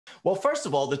Well, first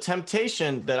of all, the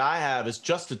temptation that I have is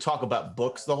just to talk about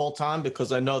books the whole time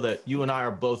because I know that you and I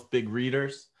are both big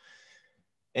readers.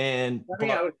 And I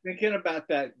mean, I but was thinking about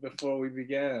that before we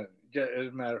began. As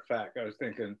a matter of fact, I was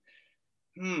thinking,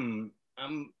 I'm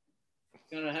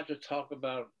gonna have to talk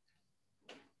about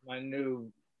my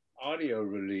new audio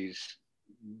release,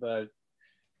 but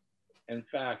in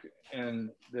fact,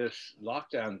 in this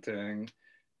lockdown thing,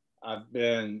 I've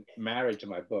been married to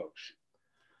my books.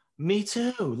 me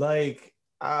too. Like,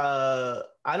 I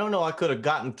don't know. I could have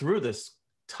gotten through this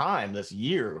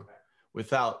year,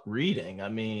 without reading. I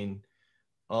mean,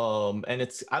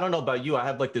 and I don't know about you. I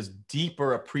have like this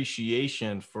deeper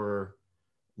appreciation for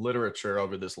literature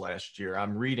over this last year.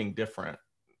 I'm reading different.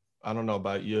 I don't know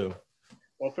about you.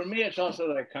 Well, for me, it's also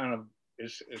like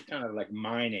it's kind of like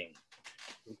mining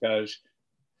because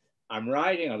I'm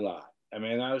writing a lot. I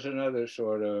mean, that was another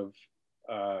sort of,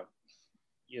 uh,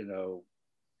 you know,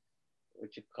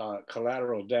 what you call it,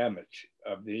 collateral damage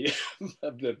of the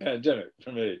of the pandemic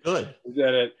for me. Good.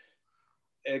 That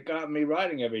it got me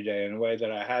writing every day in a way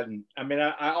that I hadn't. I mean,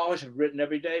 I always have written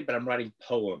every day, but I'm writing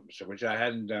poems, which I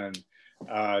hadn't done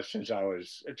since I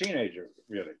was a teenager,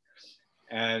 really.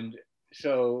 And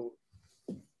so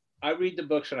I read the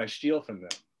books and I steal from them.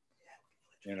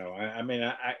 You know, I mean,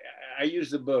 I use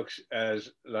the books as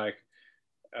like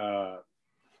uh,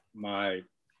 my,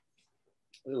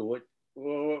 ooh,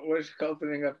 what's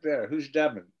opening up there? Who's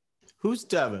Devin? Who's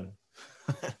Devin?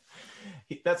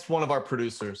 That's one of our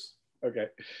producers. Okay.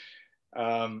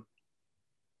 Um,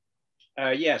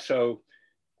 yeah. So,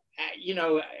 you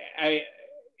know, I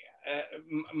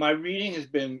my reading has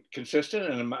been consistent,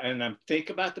 and I'm think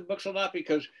about the books a lot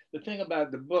because the thing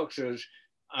about the books is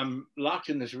I'm locked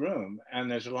in this room and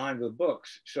there's a line with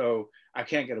books, so I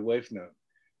can't get away from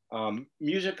them.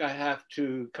 Music, I have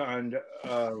to kind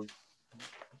of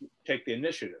take the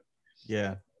initiative.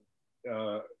 Yeah.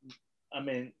 Uh, I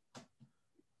mean,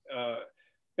 uh,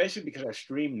 basically because I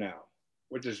stream now,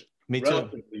 which is Me too.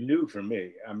 relatively new for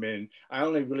me. I mean, I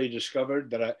only really discovered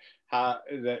that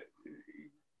the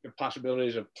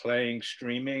possibilities of playing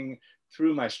streaming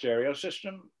through my stereo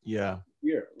system Yeah.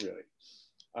 here, really.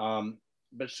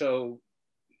 But so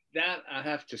that I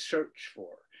have to search for.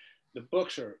 The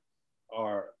books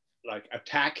are like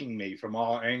attacking me from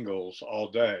all angles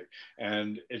all day,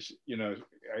 and it's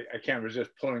I can't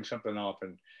resist pulling something off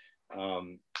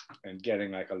um, and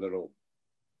getting like a little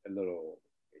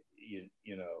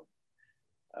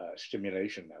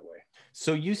stimulation that way.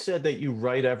 So you said that you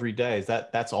write every day.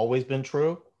 That's always been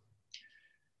true?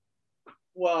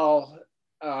 Well,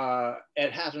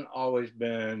 it hasn't always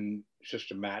been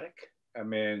systematic. I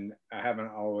mean, I haven't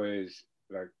always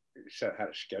like had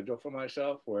a schedule for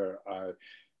myself where I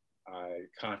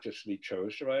consciously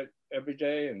chose to write every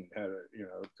day and had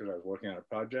because I was working on a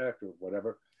project or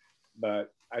whatever.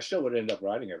 But I still would end up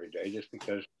writing every day just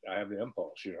because I have the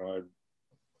impulse. I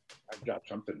jot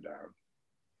something down.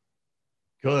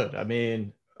 Good. I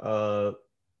mean,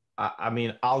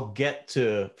 I'll get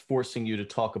to forcing you to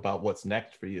talk about what's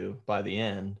next for you by the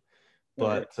end.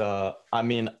 Okay. But I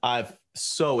mean, I've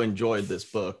so enjoyed this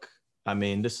book. I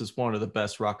mean, this is one of the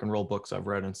best rock and roll books I've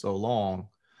read in so long.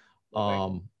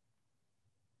 Well,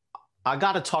 I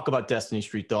got to talk about Destiny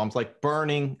Street, though. I'm like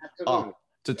burning absolutely. up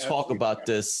to talk Absolutely. about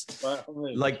this. Well,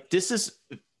 Like,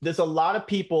 there's a lot of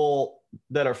people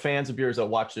that are fans of yours that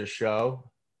watch this show.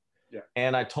 yeah.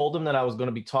 And I told them that I was going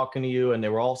to be talking to you, and they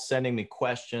were all sending me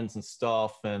questions and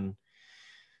stuff. And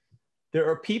there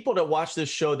are people that watch this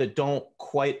show that don't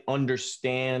quite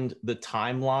understand the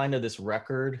timeline of this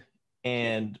record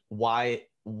and why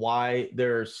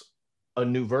there's a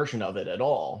new version of it at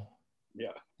all.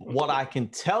 Yeah. What I can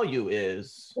tell you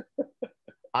is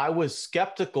I was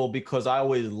skeptical because I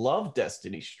always loved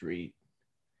Destiny Street.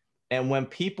 And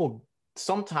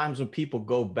sometimes when people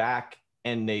go back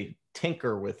and they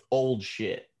tinker with old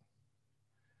shit,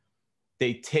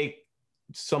 they take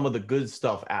some of the good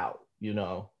stuff out,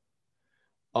 Yeah.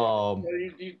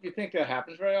 You think that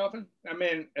happens very often? I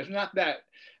mean, it's not that.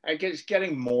 I guess it's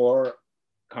getting more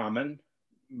common,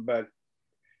 but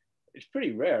it's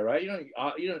pretty rare, right?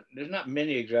 There's not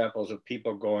many examples of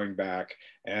people going back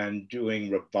and doing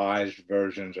revised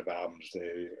versions of albums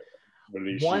they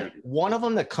released. One of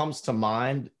them that comes to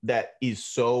mind that is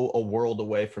so a world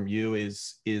away from you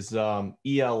is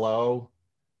ELO.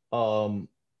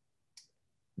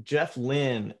 Jeff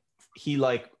Lynne, he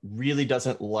like really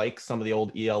doesn't like some of the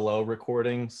old ELO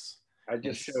recordings. I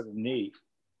just showed a knee.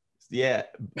 Yeah,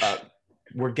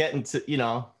 we're getting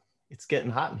to, it's getting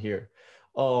hot in here.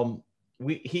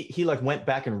 He like went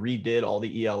back and redid all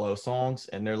the ELO songs,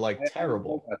 and they're like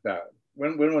terrible. About that.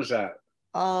 When was that?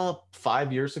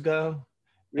 5 years ago.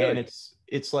 And Really?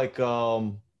 it's like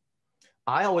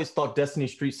I always thought Destiny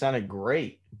Street sounded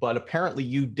great, but apparently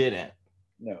you didn't.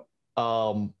 No.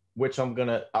 Which I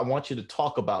want you to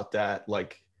talk about that.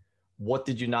 Like, what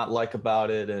did you not like about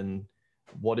it, and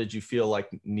what did you feel like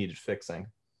needed fixing?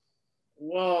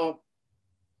 Well,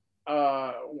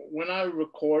 when I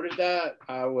recorded that,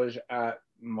 I was at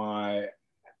my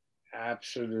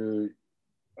absolute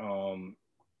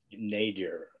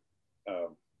nadir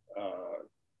of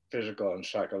physical and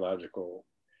psychological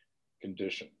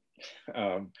condition.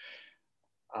 Um,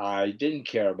 I didn't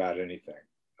care about anything.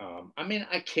 I mean,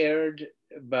 I cared,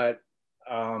 but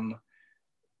um,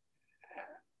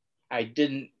 I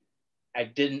didn't. I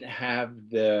didn't have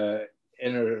the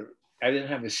inner. I didn't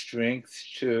have the strength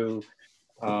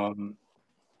um,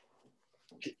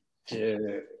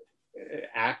 to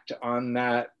act on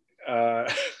that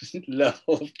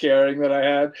level of caring that I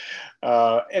had,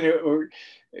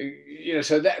 and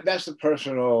so that's the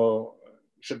personal,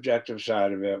 subjective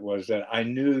side of it, was that I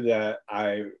knew that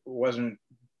I wasn't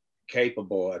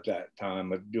capable at that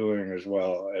time of doing as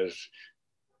well as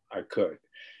I could.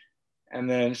 And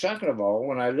then, second of all,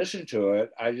 when I listen to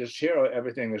it, I just hear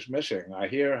everything that's missing. I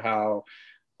hear how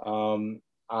um,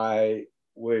 I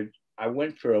would. I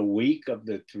went for a week of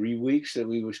the 3 weeks that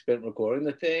we were spent recording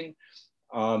the thing,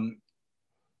 um,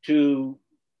 too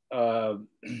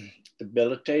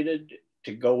debilitated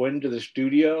to go into the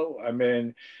studio. I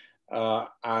mean,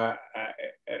 I'd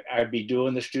be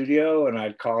doing the studio and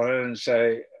I'd call in and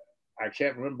say, I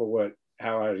can't remember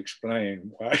how I'd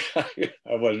explain why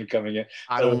I wasn't coming in.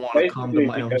 I But it don't was want to come to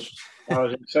basically my own. because I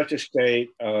was in such a state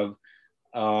of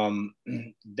um,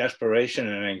 desperation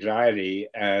and anxiety,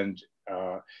 and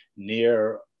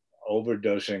near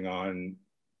overdosing on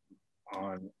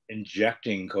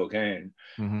injecting cocaine,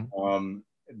 Mm-hmm.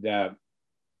 that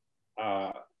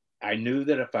uh, I knew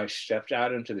that if I stepped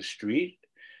out into the street,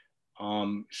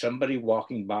 somebody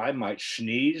walking by might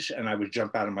sneeze and I would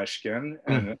jump out of my skin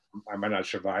and I might not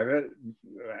survive it.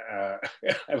 Uh,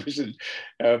 I was in,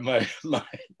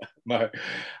 my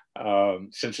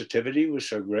sensitivity was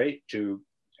so great to,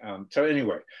 so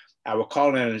anyway, I would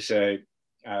call in and say,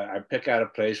 I pick out a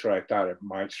place where I thought it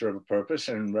might serve a purpose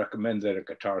and recommend that a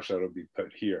guitar solo be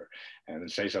put here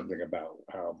and say something about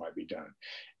how it might be done.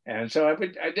 And so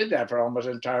I did that for almost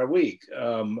an entire week.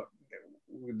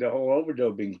 The whole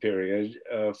overdosing period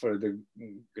for the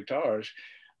guitars.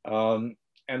 And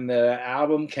the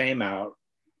album came out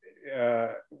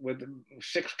with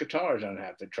 6 guitars on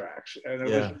half the tracks. And it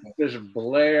was this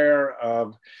blare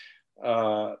of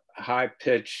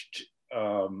high-pitched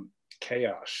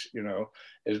chaos,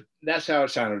 that's how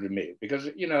it sounded to me. Because,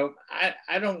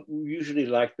 I don't usually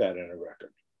like that in a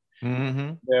record.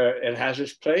 Mm-hmm. It has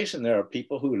its place, and there are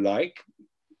people who like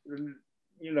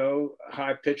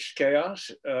high-pitched chaos.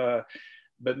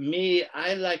 But me,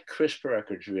 I like crisp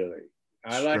records, really.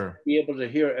 I like to be able to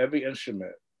hear every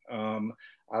instrument.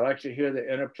 I like to hear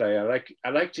the interplay. I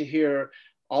like to hear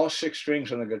all 6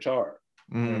 strings on the guitar.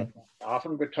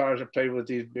 Often guitars are played with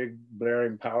these big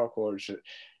blaring power chords.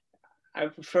 I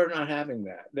prefer not having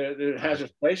that. There has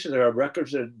its place. There are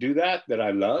records that do that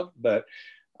I love, but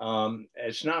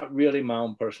it's not really my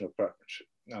own personal preference.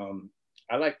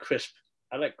 I like crisp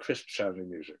sounding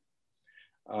music.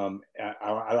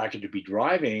 I like it to be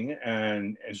driving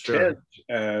and intense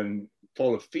and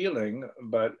full of feeling,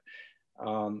 but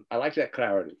I like that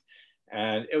clarity.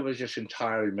 And it was just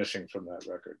entirely missing from that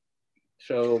record.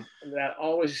 So that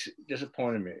always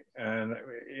disappointed me. And,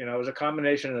 it was a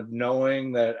combination of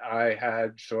knowing that I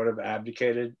had sort of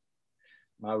abdicated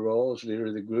my role as leader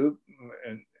of the group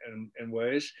in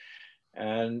ways,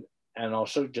 and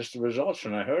also just the results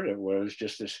when I heard it was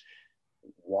just this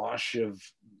wash of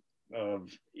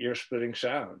ear-splitting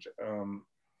sounds.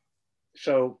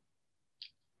 So,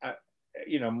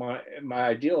 my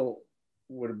ideal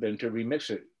would have been to remix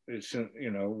it.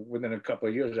 Within a couple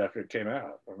of years after it came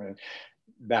out. I mean,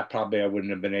 that probably I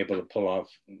wouldn't have been able to pull off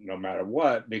no matter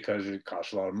what, because it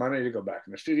costs a lot of money to go back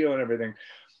in the studio and everything.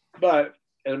 But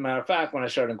as a matter of fact, when I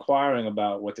started inquiring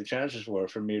about what the chances were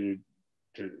for me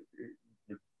to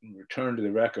return to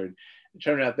the record, it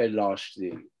turned out they lost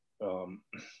the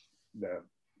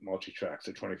multi-tracks,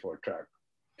 the 24-track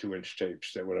 2-inch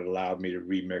tapes that would have allowed me to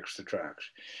remix the tracks.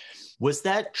 Was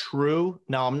that true?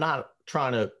 Now, I'm not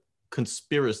trying to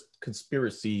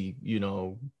conspiracy,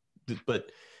 but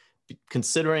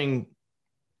considering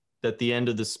that the end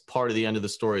of this part of the end of the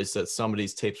story is that some of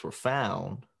these tapes were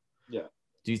found. Yeah.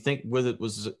 Do you think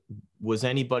was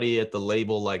anybody at the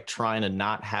label like trying to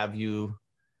not have you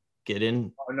get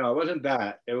in? Oh, no, it wasn't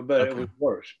that. It was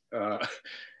worse.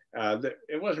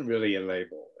 It wasn't really a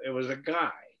label. It was a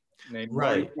guy named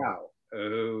Marty Howe,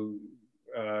 who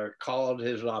called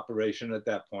his operation at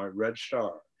that point Red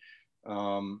Star.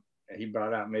 He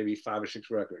brought out maybe 5 or 6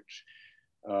 records.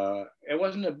 It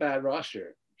wasn't a bad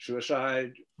roster.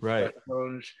 Suicide, right?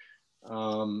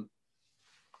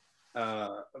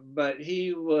 But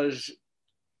he was,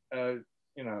 you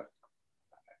know,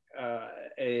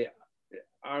 a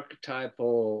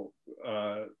archetypal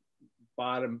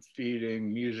bottom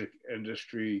feeding music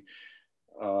industry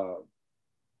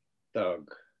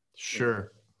thug.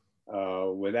 Sure.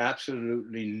 With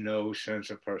absolutely no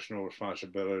sense of personal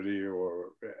responsibility or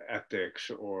ethics,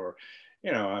 or,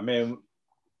 you know, I mean,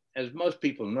 as most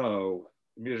people know,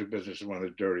 the music business is one of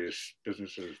the dirtiest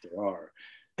businesses there are.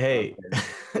 Hey,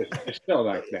 it's still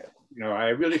like that. You know, I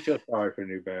really feel sorry for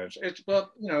new bands. It's,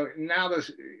 well, you know, now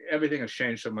everything has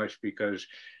changed so much because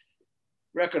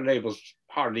record labels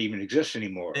hardly even exist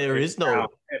anymore.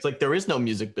 it's like there is no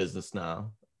music business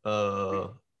now.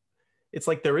 It's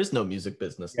like there is no music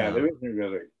business now. Yeah, there isn't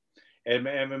really. And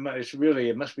it's really,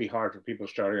 it must be hard for people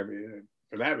starting, I mean,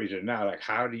 for that reason now, like,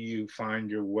 how do you find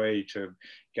your way to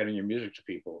getting your music to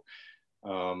people?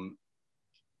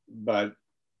 But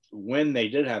when they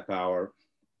did have power,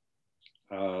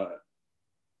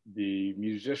 the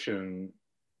musician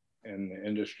in the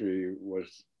industry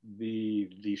was the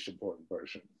least important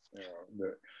person. You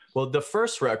know, well, the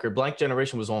first record, Blank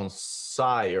Generation, was on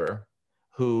Sire,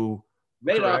 who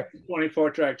they lost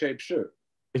 24-track tapes too.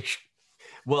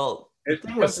 Well, it's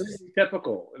completely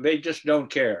typical. They just don't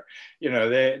care. You know,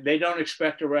 they don't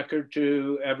expect a record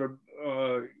to ever,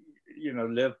 you know,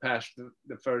 live past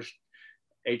the first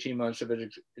 18 months of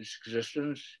its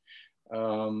existence.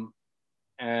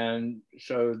 And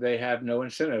so they have no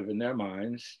incentive in their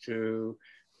minds to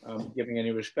giving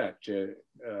any respect to,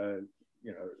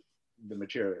 you know, the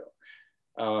material.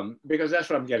 Because that's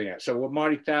what I'm getting at. So what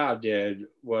Marty Thau did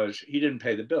was he didn't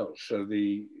pay the bills. So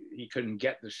he couldn't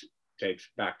get the tapes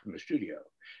back from the studio.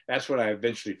 That's what I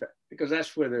eventually, because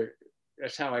that's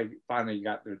that's how I finally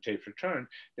got the tapes returned.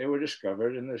 They were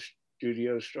discovered in the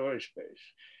studio storage space.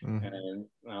 Mm-hmm. And,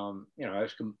 you know,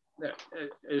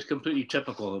 it's completely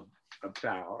typical of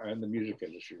Thau and the music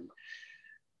industry.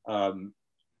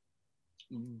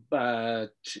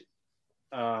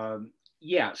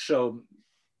 Yeah, so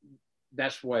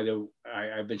that's why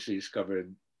I eventually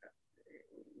discovered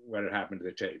what had happened to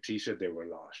the tapes. He said they were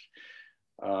lost.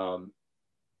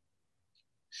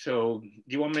 So do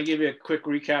you want me to give you a quick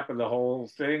recap of the whole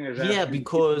thing? Yeah,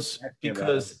 because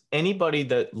anybody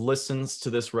that listens to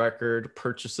this record,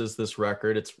 purchases this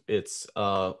record, it's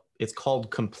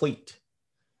called Complete.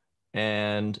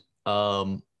 And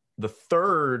the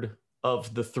third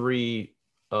of the 3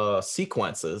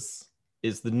 sequences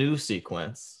is the new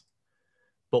sequence.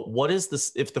 But what is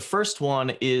this? If the first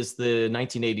one is the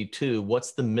 1982,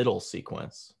 what's the middle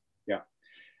sequence? Yeah.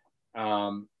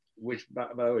 Which, by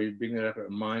the way, bringing it up, it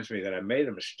reminds me that I made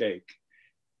a mistake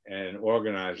in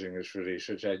organizing this release,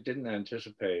 which I didn't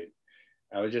anticipate.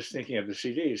 I was just thinking of the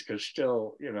CDs because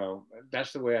still, you know,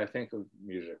 that's the way I think of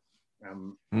music.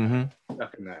 I'm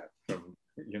stuck in that from,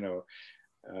 you know,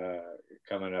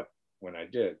 coming up when I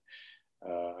did.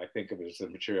 I think of it as the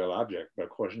material object, but of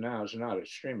course now it's not,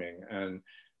 it's streaming. And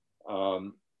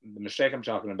the mistake I'm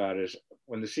talking about is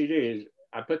when the CDs,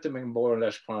 I put them in more or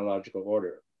less chronological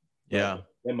order. Yeah.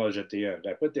 Demos at the end.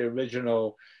 I put the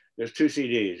original, there's 2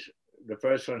 CDs. The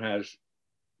first one has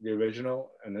the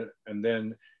original and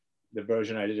then the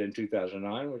version I did in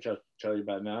 2009, which I'll tell you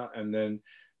about now. And then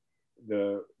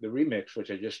the remix, which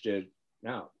I just did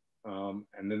now.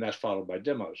 And then that's followed by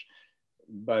demos.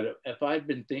 But if I'd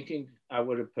been thinking, I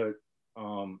would have put,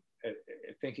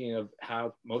 thinking of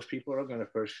how most people are going to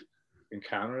first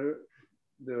encounter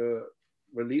the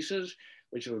releases,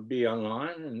 which would be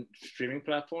online and streaming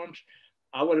platforms,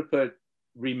 I would have put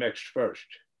remixed first.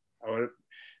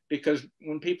 Because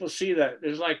when people see that,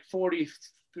 there's like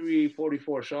 43,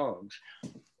 44 songs.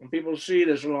 When people see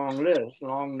this long list,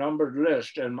 long numbered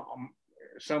list, and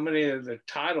so many of the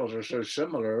titles are so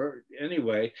similar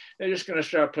anyway, they're just going to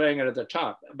start playing it at the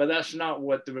top. But that's not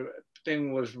what the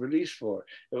thing was released for.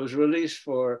 It was released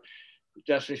for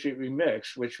Destiny Street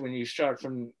Remix, which when you start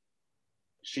from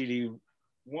CD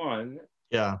 1.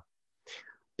 Yeah.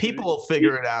 People will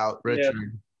figure it out, Richard.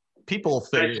 Yeah. People will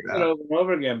figure it out. Over and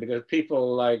over again, because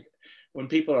people, like, when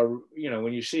people are, you know,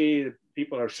 when you see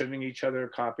people are sending each other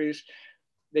copies,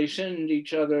 they send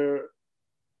each other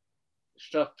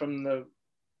stuff from the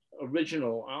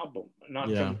original album, not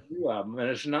from the new album. And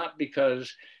it's not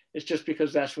because, it's just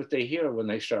because that's what they hear when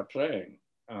they start playing.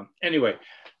 Anyway.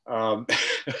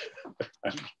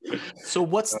 So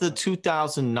what's the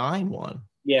 2009 one?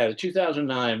 Yeah, the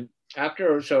 2009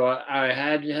 I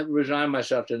had to resign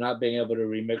myself to not being able to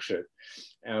remix it,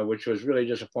 which was really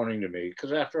disappointing to me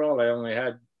because after all, I only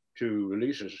had 2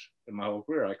 releases in my whole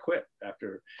career. I quit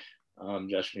after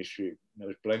Destiny Street. It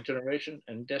was Blank Generation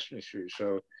and Destiny Street.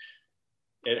 So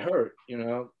it hurt,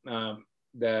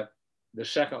 that the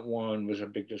second one was a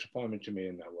big disappointment to me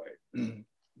in that way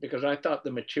because I thought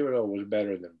the material was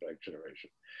better than Blank Generation.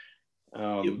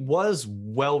 It was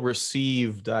well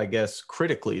received, I guess,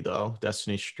 critically though,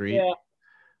 Destiny Street. Yeah.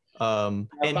 And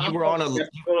you were on a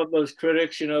full of those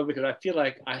critics, because I feel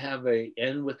like I have a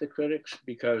end with the critics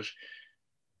because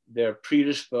they're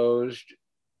predisposed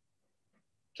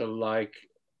to like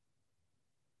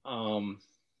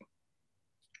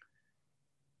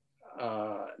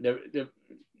they're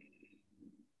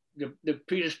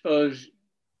predisposed.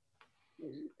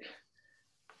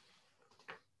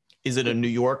 Is it a New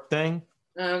York thing?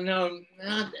 No,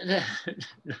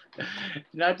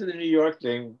 not to the New York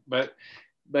thing, but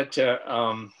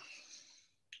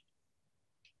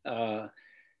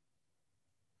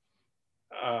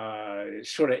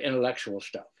sort of intellectual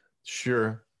stuff.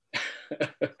 Sure.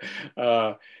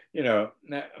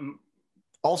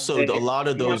 Also, a lot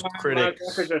of those critics. My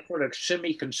records are sort of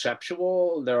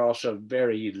semi-conceptual. They're also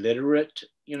very literate.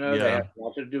 Yeah. They have a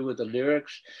lot to do with the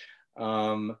lyrics.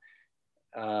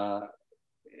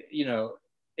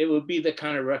 It would be the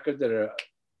kind of record that a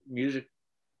music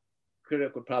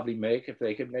critic would probably make if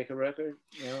they could make a record.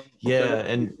 Yeah,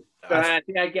 and I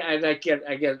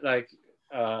get like,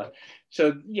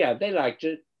 so yeah, they liked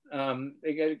it.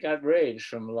 They got raves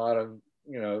from a lot of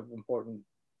important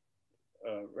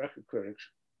record critics.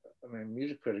 I mean,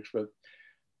 music critics, but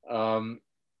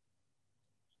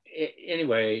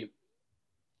anyway,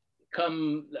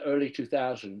 come the early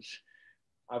 2000s,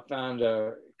 I found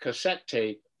a cassette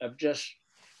tape of just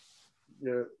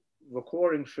the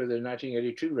recordings for the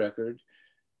 1982 record,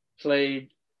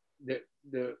 played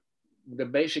the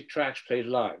basic tracks played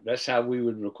live. That's how we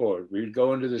would record. We would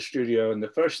go into the studio, and the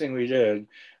first thing we did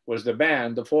was the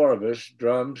band, the 4 of us,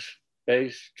 drums,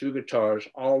 bass, 2 guitars,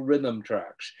 all rhythm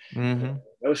tracks. Mm-hmm.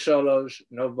 No solos,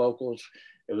 no vocals.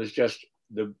 It was just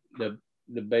the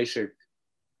basic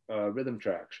rhythm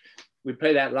tracks. We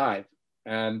play that live,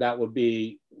 and that would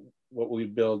be what we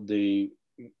build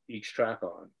each track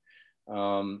on.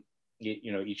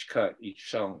 Each cut, each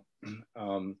song.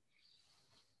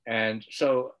 And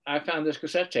so I found this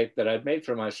cassette tape that I'd made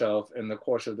for myself in the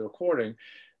course of the recording,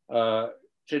 to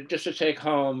take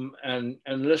home and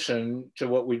listen to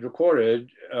what we'd recorded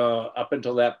up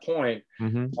until that point,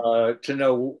 mm-hmm.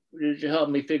 To help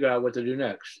me figure out what to do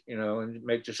next, and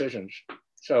make decisions.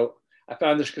 So I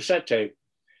found this cassette tape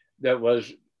that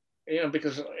was,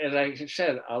 because as I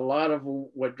said, a lot of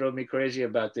what drove me crazy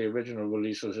about the original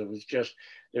release was it was just,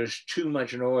 there's too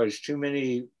much noise, too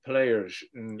many players,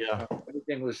 and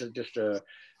everything was just a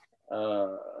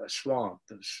swamp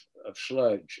of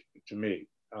sludge to me,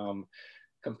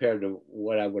 compared to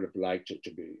what I would have liked it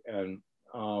to be. And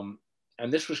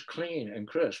this was clean and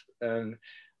crisp. And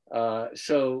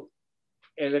so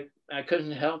I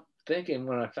couldn't help thinking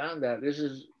when I found that this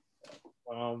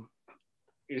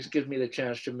gives me the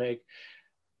chance to make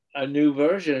a new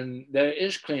version that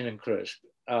is clean and crisp.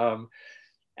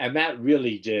 And that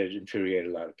really did infuriate a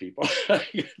lot of people.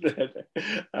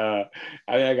 I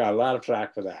got a lot of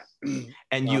flack for that.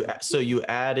 And you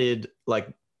added,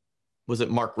 like, was it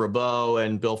Mark Ribot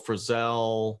and Bill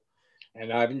Frisell?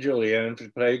 And Ivan Julian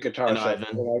played guitar. And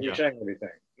Ivan, yeah. sang everything.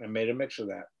 I made a mix of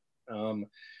that.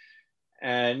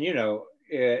 And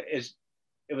it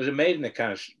was amazing the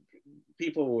kind of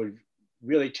people would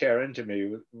really tear into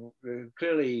me.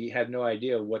 Clearly had no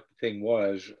idea what the thing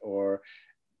was, or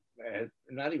had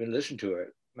not even listened to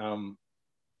it.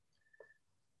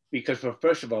 Because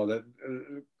first of all,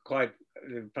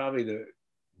 probably the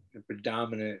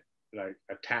predominant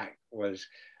attack was,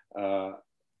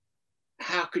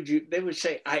 how could you? They would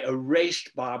say I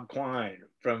erased Bob Quine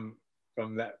from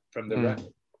the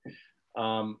record.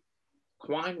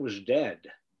 Quine was dead.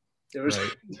 There was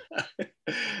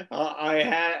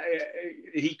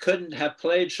he couldn't have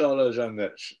played solos on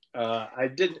this.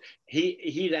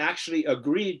 He'd actually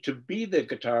agreed to be the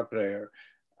guitar player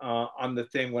on the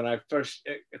thing when I first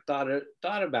thought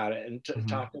about it and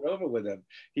talked it over with him.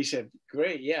 He said,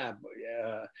 "Great, yeah,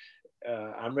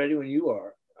 I'm ready when you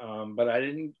are." But I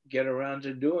didn't get around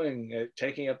to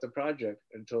taking up the project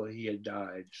until he had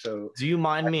died. So, do you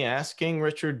mind me asking,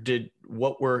 Richard,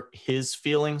 what were his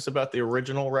feelings about the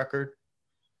original record?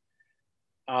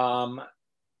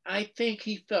 I think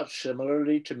he felt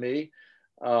similarly to me,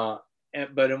 but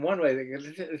in one way,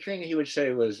 the thing he would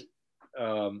say was,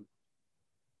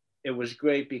 it was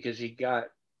great because he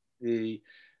got the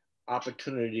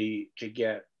opportunity to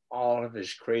get all of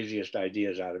his craziest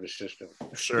ideas out of his system.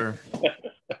 Sure.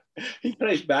 He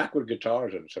plays backward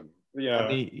guitars on some, I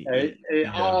mean,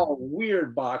 yeah, all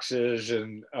weird boxes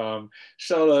and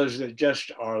solos that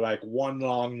just are like one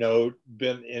long note,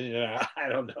 been in and out. I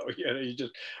don't know. You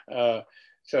just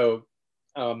so.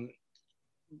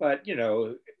 But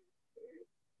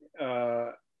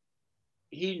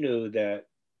he knew that.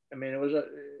 I mean, it was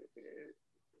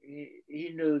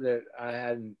he knew that I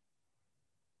hadn't.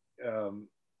 Um,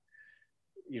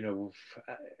 you know,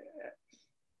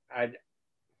 I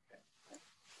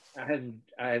I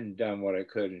hadn't done what I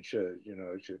could and should,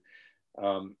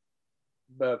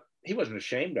 but he wasn't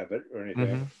ashamed of it or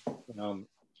anything. Um,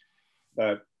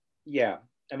 but yeah,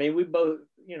 I mean, we both,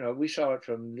 we saw it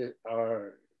from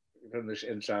from this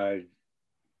inside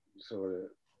sort of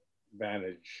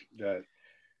vantage that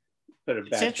put a it's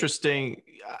bad. interesting.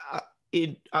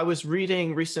 I was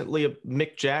reading recently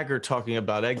Mick Jagger talking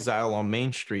about Exile on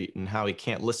Main Street and how he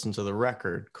can't listen to the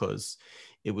record because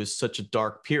it was such a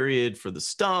dark period for the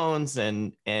Stones,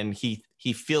 and he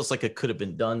feels like it could have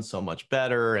been done so much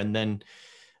better. And then,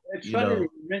 It's funny you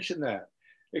mentioned that,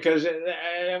 because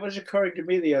it was occurring to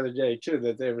me the other day too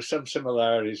that there were some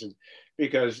similarities,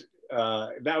 because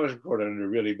that was recorded under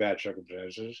really bad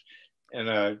circumstances in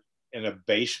a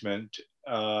basement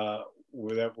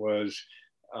where that was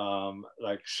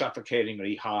like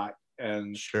suffocatingly hot,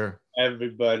 and sure,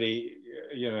 everybody,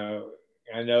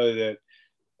 I know that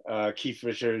Keith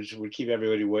Richards would keep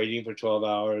everybody waiting for 12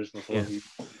 hours before he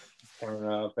turned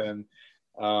up, and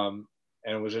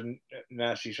it was in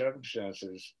nasty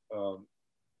circumstances,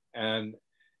 and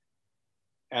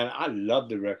I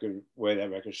loved the record, way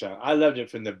that record sounded. I loved it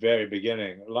from the very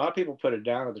beginning. A lot of people put it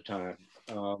down at the time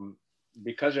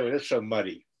because it was so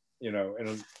muddy,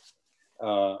 and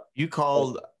you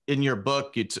called in your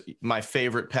book, my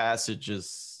favorite passage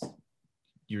is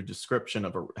your description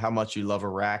of how much you love a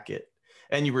racket,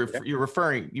 and you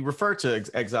refer to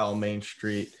Exile on Main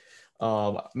Street.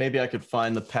 Maybe I could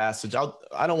find the passage.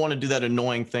 I don't want to do that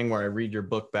annoying thing where I read your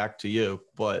book back to you,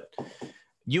 but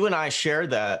you and I share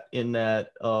that in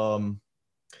that, rock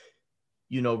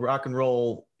and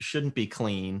roll shouldn't be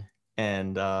clean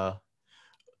and well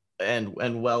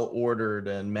ordered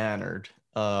and mannered.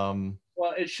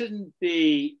 Well, it shouldn't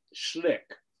be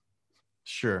slick.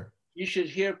 Sure. You should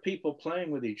hear people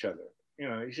playing with each other.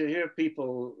 You should hear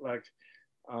people like,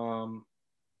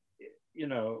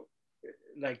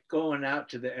 like going out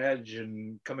to the edge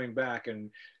and coming back and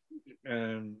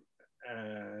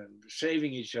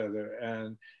saving each other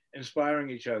and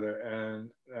inspiring each other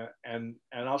and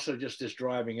also just this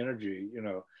driving energy,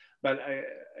 But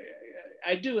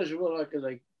I do, as well, like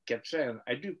I kept saying,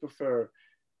 I do prefer.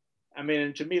 I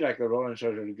mean, to me, like the Rolling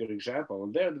Stones are a good example.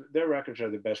 Their records are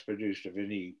the best produced of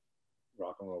any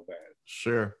rock and roll band.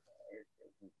 Sure.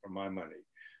 For my money,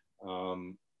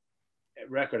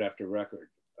 record after record.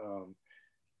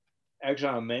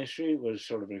 Exile on Main Street was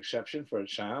sort of an exception for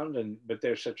its sound, but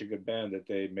they're such a good band that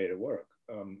they made it work,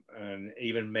 and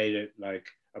even made it like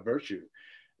a virtue.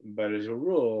 But as a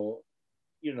rule,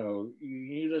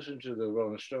 you listen to the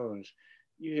Rolling Stones,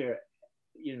 you hear,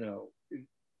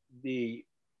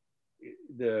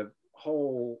 the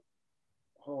whole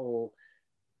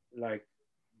like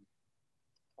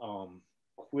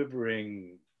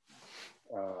quivering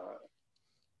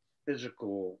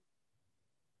physical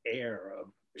air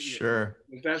of, sure,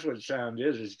 that's what sound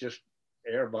is. It's just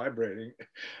air vibrating.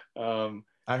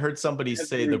 I heard somebody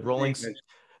say the Rolling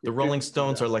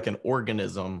Stones are like an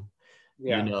organism.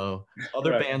 Yeah.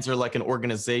 Other bands are like an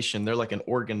organization. They're like an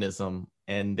organism,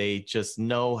 and they just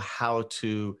know how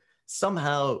to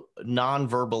somehow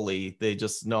non-verbally, they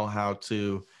just know how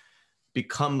to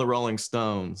become the Rolling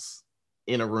Stones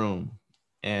in a room.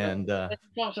 And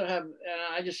also have,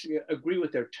 I just agree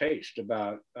with their taste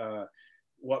about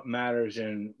what matters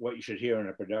and what you should hear in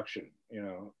a production,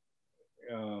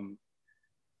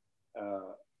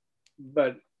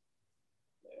 but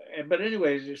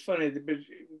anyways, it's funny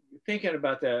thinking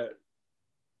about that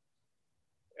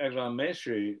Exile on Main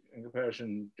Street in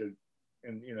comparison to,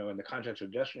 in the context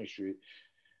of Destiny Street.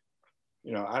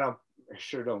 I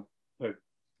sure don't put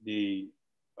the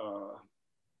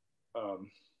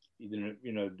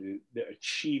the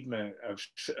achievement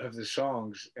of the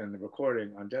songs and the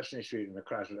recording on Destiny Street and the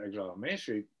crash with Exile on Main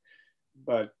Street,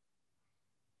 but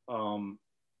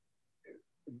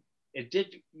it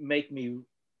did make me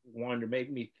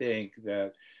think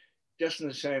that just in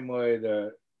the same way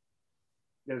that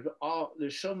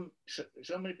there's so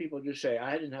many people just say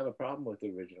I didn't have a problem with the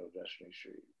original Destiny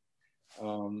Street,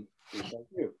 just like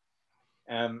you,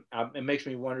 and it makes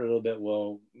me wonder a little bit.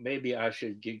 Well, maybe I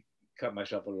should cut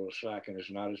myself a little slack, and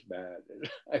it's not as bad.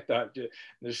 I thought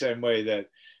the same way that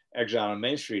Exile on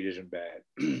Main Street isn't bad.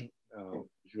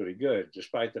 It's really good,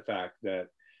 despite the fact that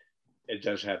it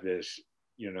does have this,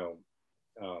 you know,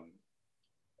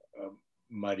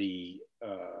 muddy,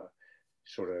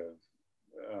 sort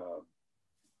of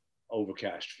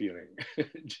overcast feeling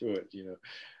to it, you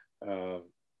know.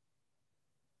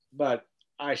 But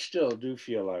I still do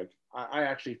feel like I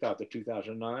actually thought the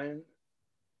 2009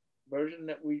 version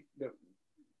that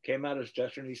came out as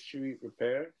Destiny Street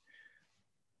Repair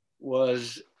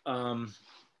was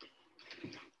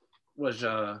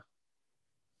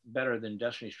better than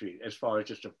Destiny Street as far as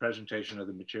just a presentation of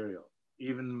the material.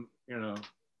 Even, you know,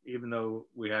 even though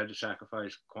we had to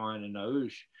sacrifice Quine and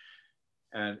Naoush,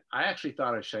 and I actually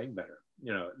thought I sang better.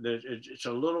 You know, it's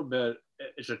a little bit,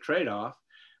 it's a trade-off.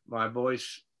 My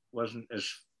voice wasn't as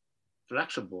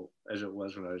flexible as it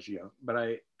was when I was young,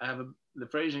 but the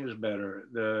phrasing is better.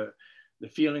 The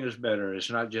feeling is better.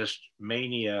 It's not just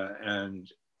mania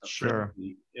and sure.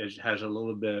 It has a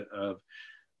little bit of,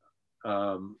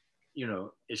 you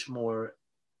know, it's more,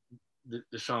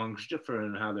 the songs differ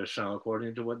in how they're sung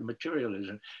according to what the material is.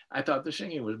 And I thought the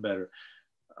singing was better.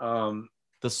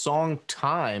 The song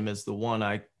Time is the one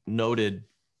I noted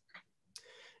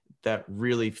that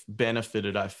really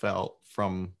benefited, I felt,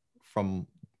 from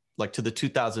like to the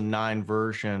 2009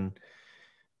 version.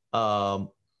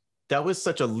 That was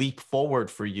such a leap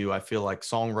forward for you, I feel like,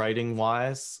 songwriting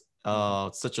wise.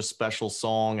 It's such a special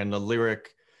song, and the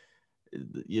lyric,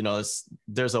 you know,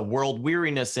 there's a world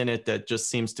weariness in it that just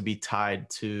seems to be tied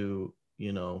to,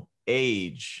 you know,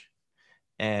 age.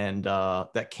 And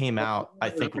that came out, I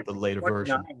think, with the later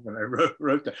version. When I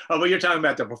wrote that. Oh, but you're talking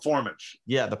about the performance.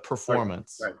 Yeah, the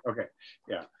performance. Right. Okay.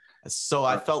 Yeah. So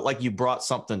I felt like you brought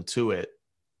something to it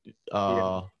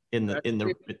in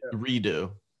the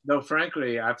redo. Though,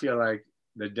 frankly, I feel like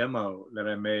the demo that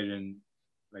I made in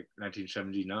like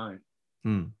 1979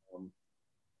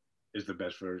 is the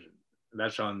best version.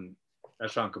 That's on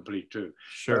complete too.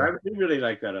 Sure. But I do really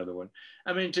like that other one.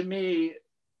 I mean, to me,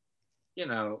 you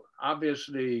know,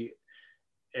 obviously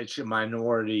it's a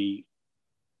minority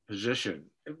position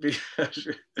because,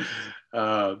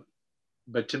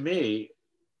 but to me,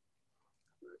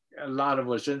 a lot of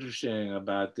what's interesting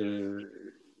about the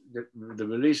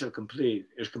release of Complete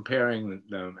is comparing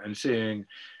them and seeing,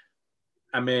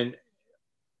 I mean,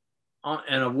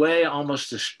 in a way, almost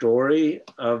the story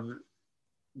of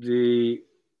the,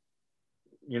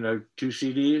 you know, two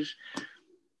CDs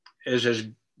is as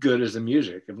good as the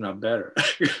music, if not better.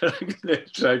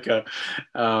 It's like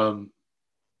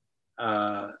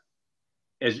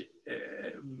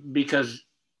because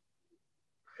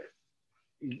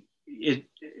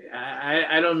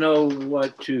I don't know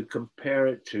what to compare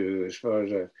it to as far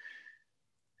as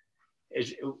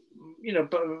you know,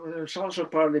 but it's also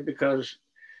partly because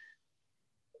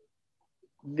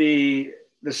the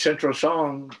central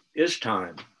song is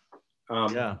Time.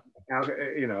 Yeah.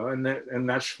 You know, and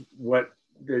that's what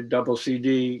the double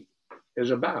CD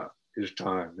is about, is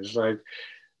time. It's like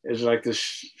the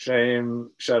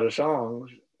same set of songs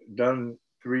done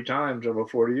 3 times over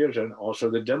 40 years, and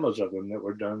also the demos of them that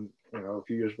were done, you know, a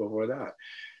few years before that.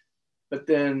 But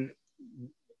then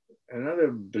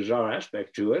another bizarre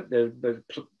aspect to it, the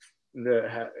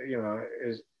you know,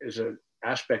 is an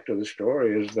aspect of the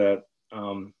story is that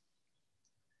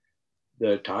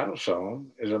the title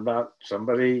song is about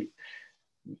somebody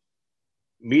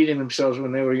meeting themselves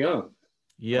when they were young.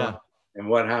 Yeah. And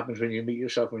what happens when you meet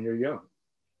yourself when you're young.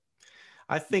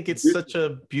 I think it's such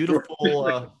a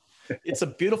beautiful, it's a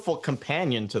beautiful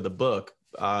companion to the book.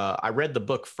 I read the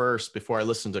book first before I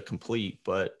listened to Complete,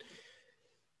 but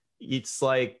it's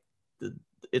like,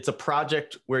 it's a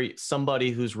project where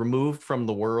somebody who's removed from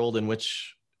the world in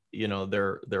which, you know,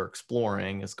 they're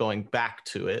exploring is going back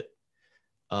to it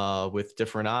with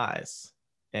different eyes.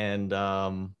 And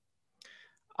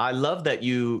I love that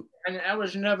you... And that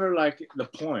was never like the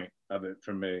point of it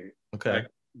for me. Okay. Like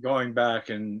going back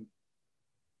and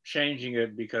changing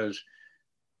it because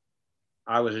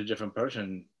I was a different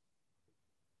person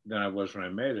than I was when I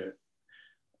made it.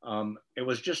 It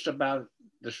was just about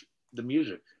the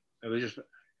music. It was just,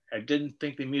 I didn't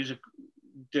think the music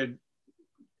did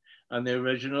on the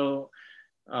original,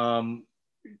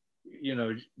 you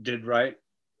know, did right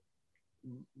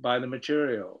by the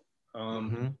material.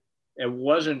 It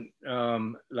wasn't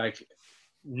like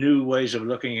new ways of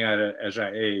looking at it as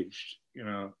I aged, you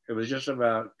know. It was just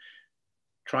about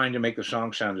trying to make the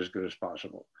song sound as good as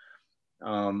possible.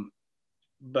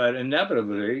 But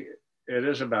inevitably, it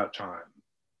is about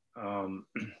time,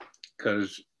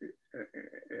 because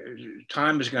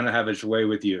time is going to have its way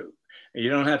with you. You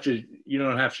don't have to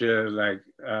like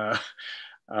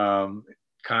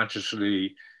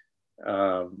consciously.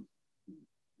 Um,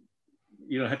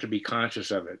 you don't have to be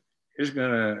conscious of it. It's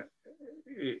gonna.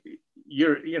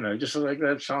 You're, you know, just like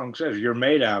that song says, you're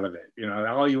made out of it. You know,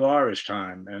 all you are is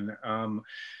time, um,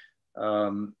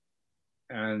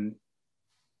 and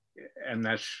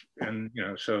that's, and you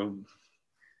know, so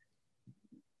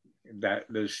that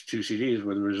those two CDs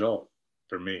were the result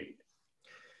for me.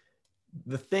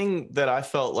 The thing that I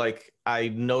felt like I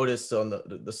noticed on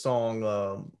the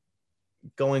song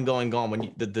 "Going Going Gone"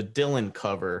 when the Dylan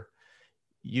cover,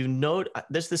 you note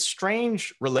there's this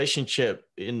strange relationship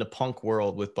in the punk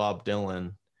world with Bob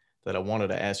Dylan that I wanted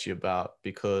to ask you about,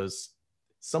 because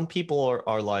some people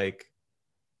are like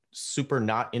super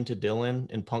not into Dylan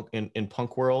in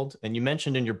punk world, and you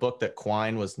mentioned in your book that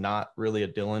Quine was not really a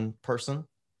Dylan person,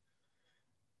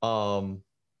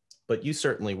 but you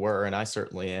certainly were, and I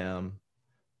certainly am.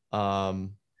 Of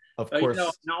You know, course.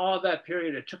 in all that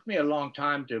period, it took me a long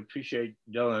time to appreciate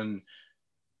Dylan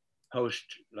post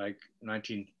like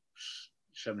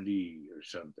 1970 or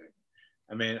something.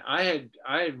 I mean, I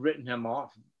had written him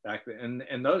off back then.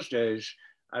 In those days,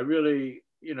 I really,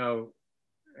 you know,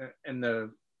 in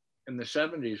the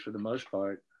 70s for the most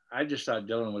part, I just thought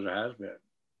Dylan was a has-been.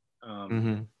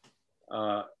 Mm-hmm.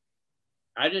 Uh,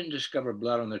 I didn't discover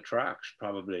Blood on the Tracks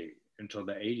probably until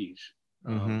the 80s.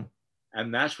 Mm-hmm.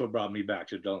 And that's what brought me back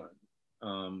to Dylan.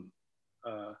 Um,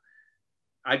 uh,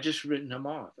 I just written him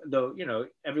off, though. You know,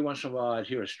 every once in a while I'd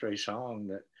hear a stray song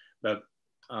but,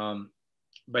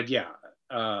 but yeah.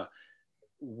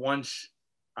 Once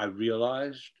I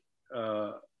realized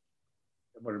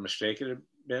what a mistake it had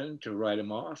been to write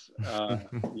him off,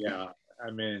 yeah.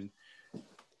 I mean,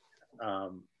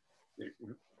 um,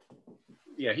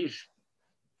 yeah, he's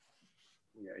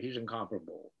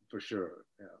incomparable for sure.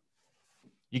 Yeah.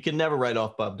 You can never write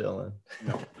off Bob Dylan.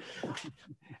 No.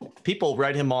 People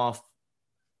write him off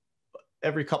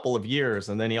every couple of years,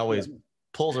 and then he always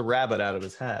pulls a rabbit out of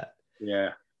his hat.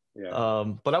 Yeah. Yeah.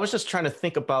 But I was just trying to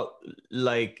think about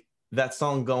like that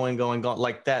song "Going Going Gone,"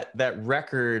 like that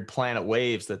record Planet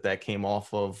Waves that came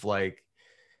off of, like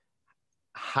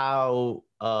how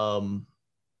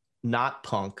not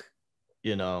punk,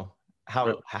 you know,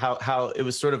 how it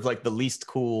was sort of like the least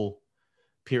cool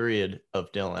period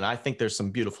of Dylan. I think there's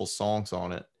some beautiful songs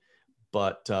on it,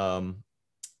 but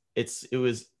it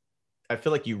was, I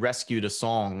feel like you rescued a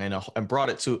song and brought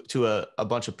it to a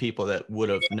bunch of people that would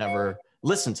have never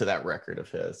listened to that record of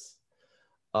his.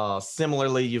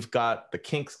 Similarly, you've got the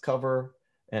Kinks cover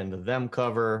and the Them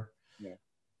cover. Yeah.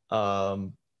 I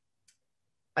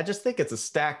just think it's a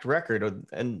stacked record.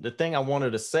 And the thing I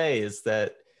wanted to say is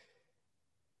that,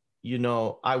 you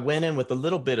know, I went in with a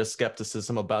little bit of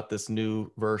skepticism about this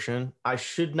new version. I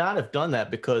should not have done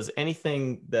that, because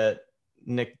anything that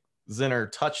Nick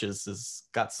Zinner touches has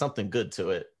got something good to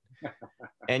it.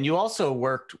 And you also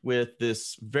worked with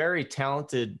this very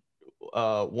talented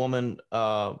woman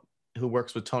who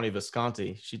works with Tony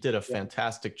Visconti. She did a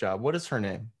fantastic job. What is her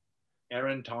name?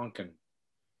 Erin Tonkin.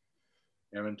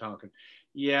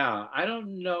 Yeah, I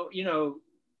don't know. You know,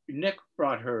 Nick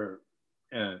brought her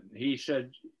in. He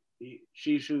said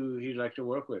she's who he'd like to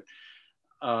work with.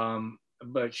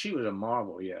 But she was a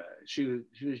marvel. Yeah, she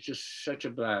was just such a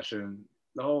blast, and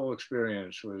the whole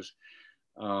experience was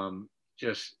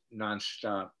just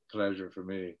nonstop pleasure for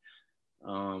me.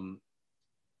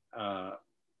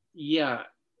 Yeah,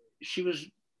 she was.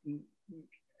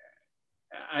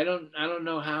 I don't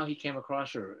know how he came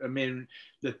across her. I mean,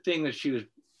 the thing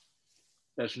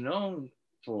that's known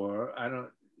for, I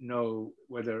don't know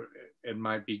whether it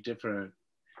might be different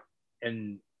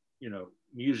in, you know,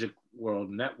 music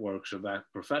world networks of that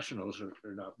professionals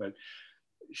or not, but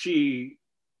she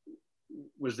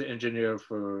was the engineer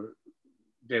for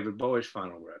David Bowie's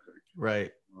final record.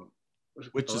 Right.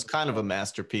 Which is kind of a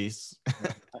masterpiece.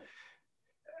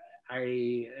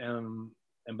 I am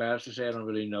embarrassed to say I don't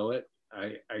really know it.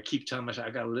 I keep telling myself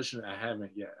I gotta listen. I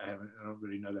haven't yet. I don't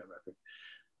really know that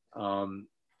record.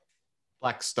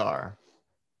 Black Star.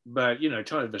 But you know,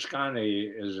 Tony Visconti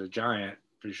is a giant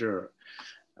for sure.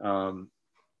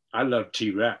 I love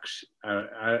T-Rex.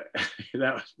 That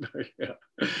was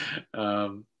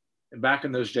back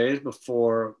in those days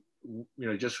before, you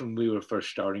know, just when we were first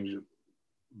starting the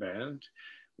band,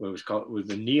 what it was called with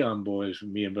the Neon Boys.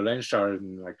 Me and Belen started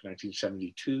in like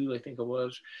 1972, I think it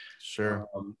was. Sure.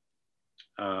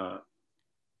 That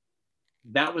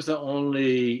was the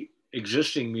only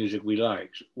existing music we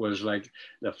liked, was like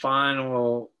the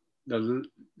final, the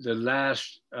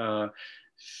last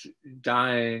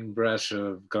dying breaths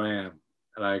of glam,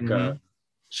 like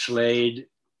Slade,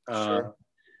 Sure.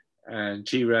 and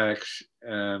T-Rex,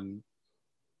 and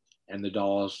the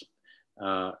Dolls.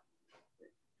 Uh,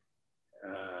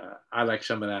 I like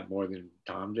some of that more than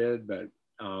Tom did, but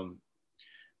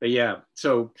yeah.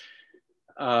 So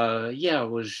yeah, it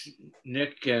was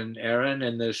Nick and Aaron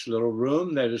in this little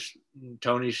room that is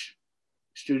Tony's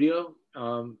studio,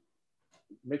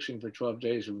 mixing for 12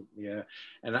 days. Yeah,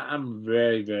 and I'm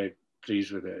very, very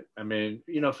pleased with it. I mean,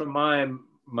 you know, for my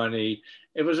money,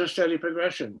 it was a steady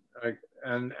progression. Like,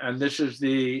 and this is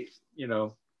the, you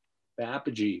know, the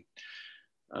apogee,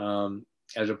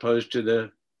 as opposed to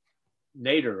the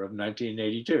nadir of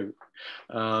 1982.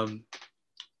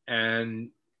 And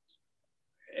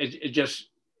it just,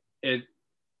 it,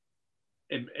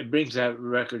 it brings that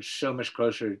record so much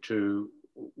closer to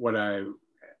what I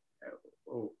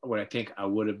think I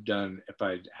would have done if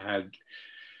I had,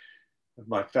 if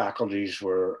my faculties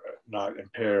were not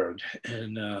impaired.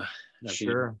 And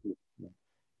Sure.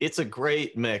 It's a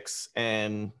great mix,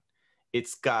 and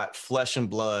it's got flesh and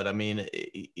blood. I mean,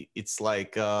 it's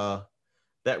like that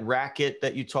racket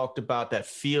that you talked about, that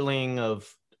feeling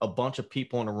of a bunch of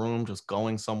people in a room just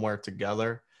going somewhere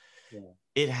together. yeah.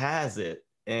 It has it.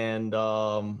 And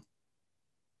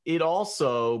it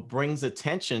also brings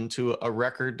attention to a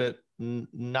record that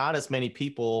not as many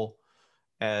people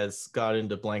as got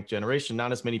into Blank Generation,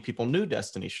 not as many people knew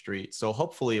Destiny Street. So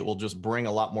hopefully it will just bring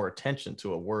a lot more attention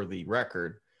to a worthy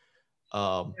record.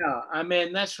 Yeah, I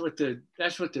mean that's what the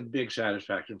big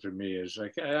satisfaction for me is.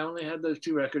 Like I only had those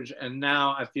two records, and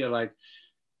now I feel like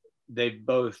they've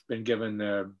both been given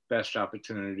their best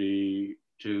opportunity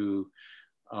to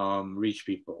reach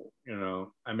people. You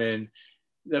know, I mean,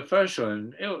 the first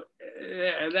one,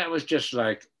 that was just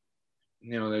like,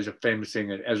 you know, there's a famous thing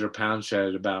that Ezra Pound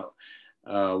said about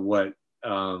what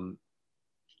uh,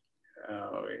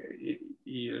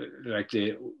 like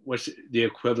what's the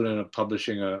equivalent of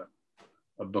publishing a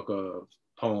book of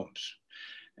poems,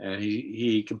 and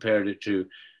he compared it to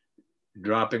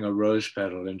dropping a rose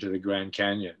petal into the Grand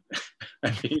Canyon.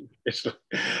 I mean, it's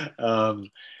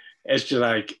just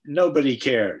like nobody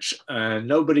cares,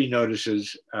 nobody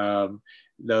notices.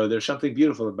 Though there's something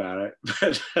beautiful about it,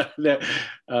 but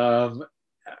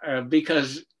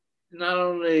because not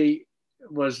only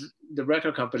was the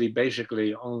record company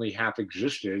basically only half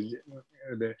existed,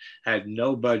 they had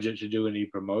no budget to do any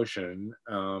promotion,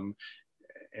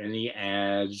 any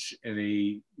ads,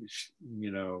 any,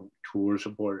 you know, tour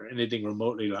support, anything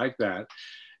remotely like that.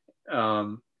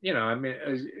 You know, I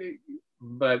mean,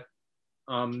 but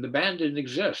the band didn't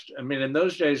exist. I mean, in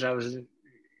those days, I was,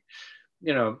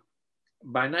 you know,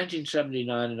 by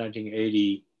 1979 and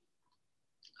 1980,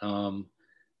 um,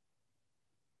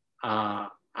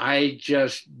 I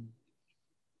just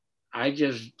I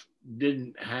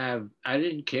didn't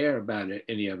care about it,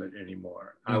 any of it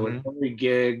anymore. I would only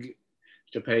gig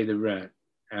to pay the rent.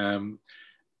 I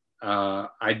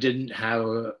didn't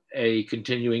have a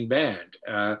continuing band.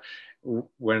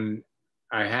 When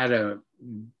I had a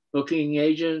booking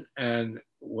agent, and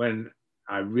when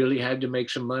I really had to make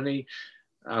some money,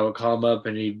 I would call him up,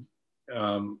 and he'd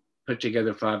put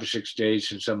together 5 or 6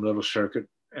 days in some little circuit,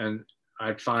 and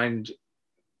I'd find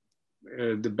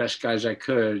the best guys I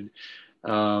could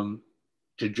to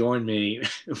join me.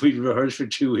 We'd rehearse for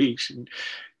 2 weeks, and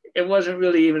it wasn't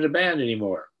really even a band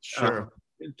anymore. Sure.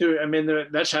 I mean,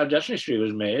 that's how Destiny Street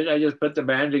was made. I just put the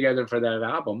band together for that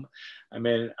album. I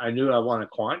mean, I knew I wanted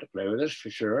Quan to play with us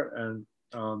for sure, and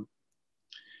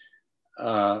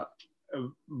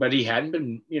but he hadn't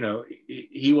been, you know,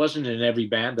 he wasn't in every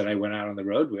band that I went out on the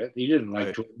road with. He didn't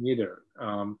like touring either.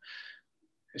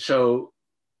 So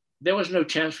there was no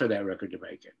chance for that record to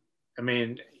make it. I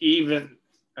mean, even,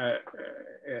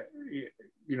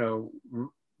 you know,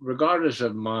 regardless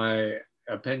of my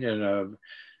opinion of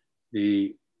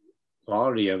the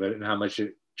quality of it and how much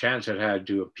chance it had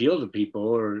to appeal to people,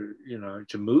 or, you know,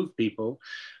 to move people,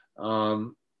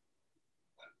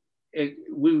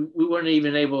 we weren't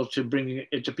even able to bring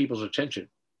it to people's attention,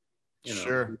 you know.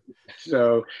 Sure.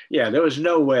 So yeah, there was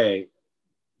no way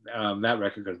that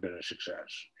record could have been a success,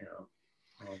 you know.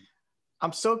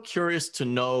 I'm so curious to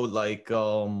know, like,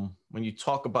 when you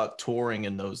talk about touring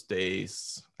in those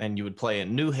days, and you would play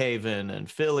in New Haven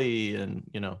and Philly, and,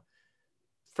 you know,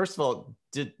 first of all,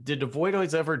 did the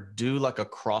Voidoids ever do like a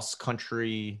cross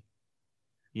country?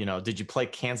 You know, did you play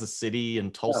Kansas City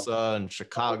and Tulsa and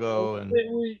Chicago? And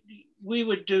we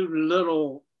would do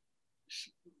little,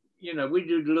 you know, we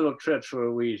do little trips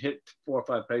where we'd hit 4 or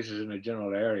 5 places in a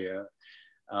general area.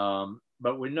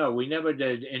 But we never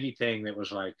did anything that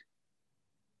was like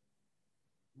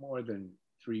more than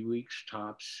 3 weeks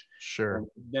tops. Sure.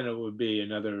 Then it would be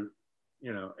another,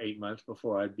 you know, 8 months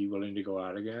before I'd be willing to go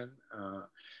out again.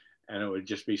 and it would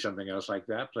just be something else like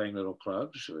that, playing little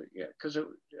clubs. Yeah, because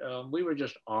we were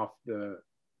just off the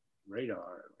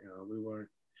radar. You know, we weren't,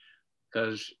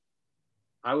 because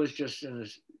I was just in a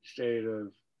state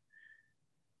of,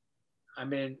 I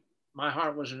mean, my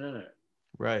heart wasn't in it.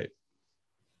 Right.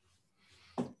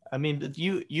 I mean,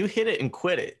 you hit it and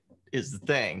quit it is the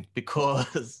thing,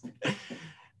 because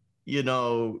you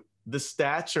know, the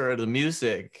stature of the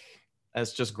music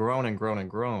has just grown and grown and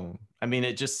grown. I mean,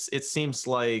 it seems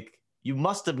like you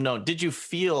must have known. Did you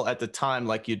feel at the time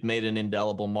like you'd made an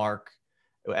indelible mark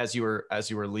as you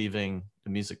were leaving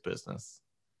the music business?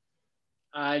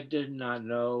 I did not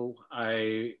know.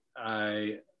 I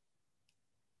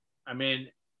mean,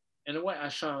 in a way, I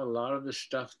saw a lot of the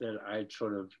stuff that I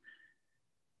sort of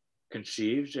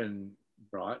conceived and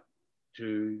brought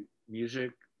to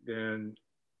music then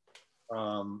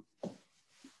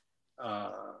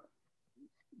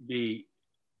be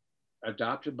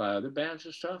adopted by other bands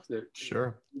and stuff that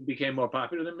Sure. became more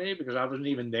popular than me because I wasn't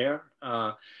even there.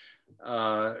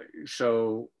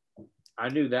 So I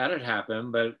knew that had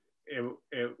happened, but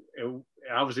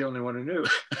I was the only one who knew.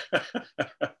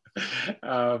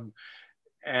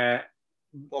 And,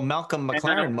 Well, Malcolm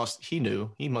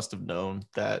McLaren he must have known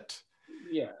that.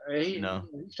 Yeah, he's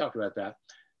talked about that.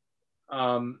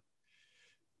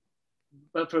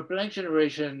 But for Blank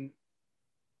Generation,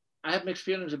 I have mixed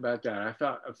feelings about that. I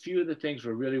thought a few of the things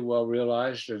were really well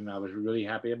realized, and I was really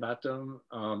happy about them.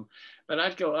 But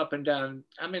I'd go up and down.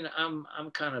 I mean, I'm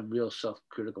kind of a real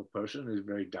self-critical person who's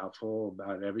very doubtful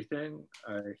about everything.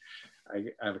 I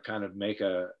kind of make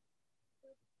a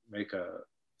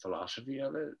philosophy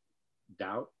of it.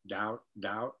 Doubt.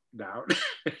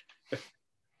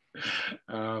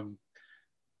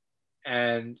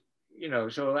 And you know,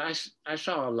 so I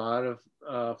saw a lot of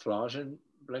flaws in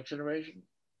Blank Generation,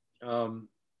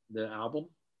 the album,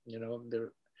 you know,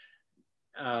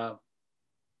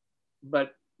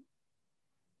 but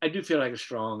I do feel like it's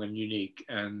strong and unique,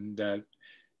 and there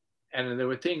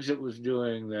were things it was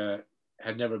doing that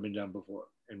had never been done before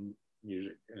in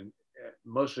music, and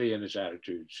mostly in its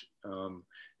attitudes,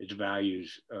 its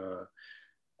values,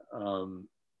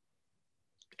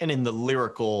 and in the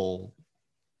lyrical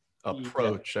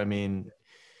approach. Yeah. I mean,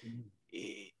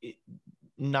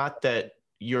 not that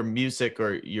your music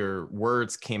or your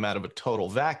words came out of a total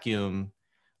vacuum,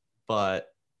 but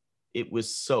it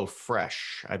was so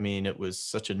fresh. I mean, it was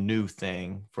such a new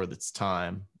thing for its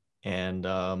time. And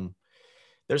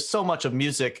there's so much of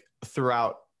music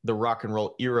throughout the rock and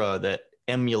roll era that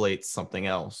emulates something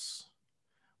else.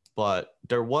 But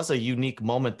there was a unique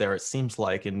moment there, it seems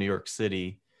like, in New York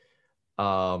City,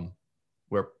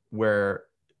 where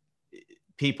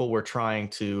people were trying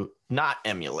to not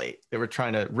emulate. They were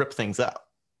trying to rip things up.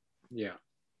 Yeah.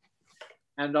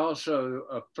 And also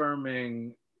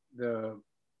affirming the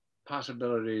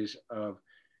possibilities of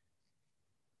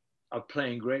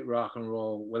playing great rock and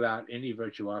roll without any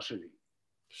virtuosity.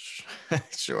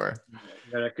 Sure.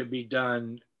 That it could be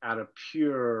done out of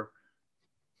pure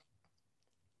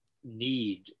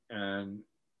need and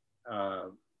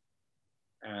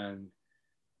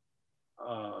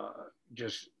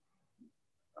just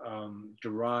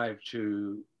derived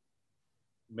to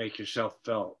make yourself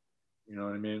felt. You know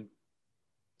what I mean?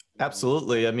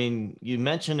 Absolutely. I mean, you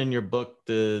mentioned in your book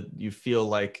that you feel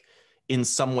like in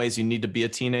some ways you need to be a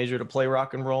teenager to play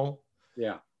rock and roll.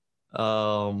 Yeah.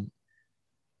 Well,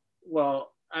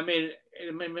 I mean,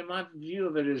 my view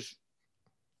of it is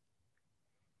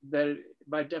that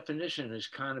by definition is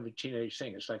kind of a teenage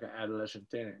thing. It's like an adolescent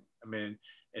thing. I mean,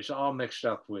 it's all mixed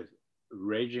up with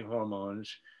raging hormones,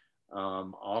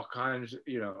 all kinds,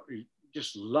 you know,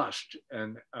 just lust,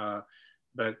 and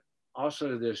but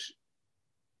also this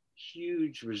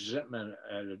huge resentment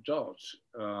at adults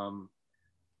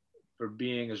for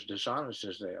being as dishonest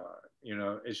as they are. You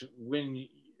know, it's when,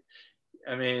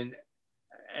 I mean,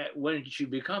 when you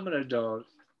become an adult,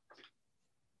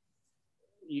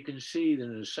 you can see the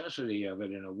necessity of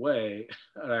it in a way,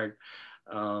 like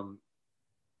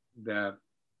that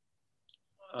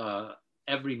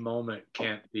every moment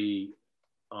can't be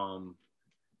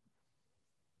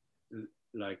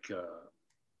like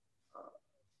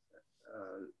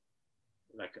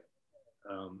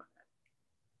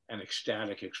an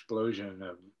ecstatic explosion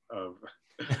of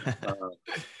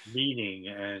meaning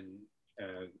and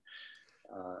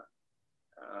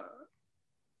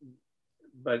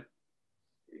but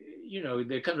you know,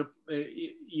 they kind of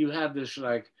you have this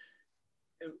like,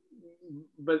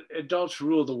 but adults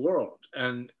rule the world,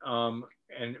 and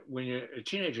when you're a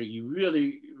teenager, you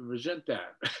really resent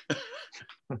that.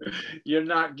 You're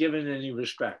not given any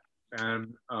respect,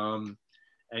 and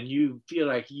and you feel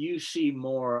like you see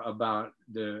more about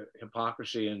the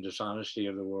hypocrisy and dishonesty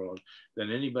of the world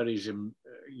than anybody's,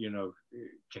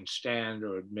 can stand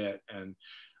or admit. And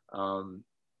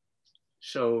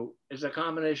so it's a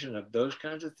combination of those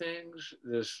kinds of things,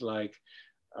 this like,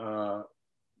 uh,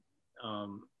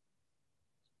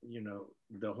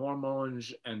 the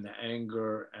hormones and the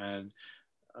anger and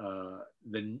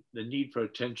the need for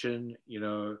attention,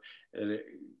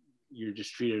 you're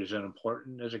just treated as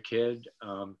unimportant as a kid.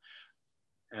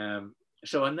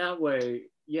 So in that way,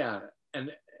 yeah,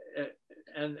 and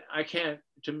I can't.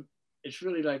 It's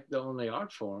really like the only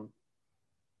art form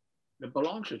that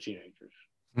belongs to teenagers.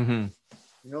 Mm-hmm.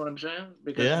 You know what I'm saying?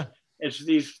 Because Yeah. it's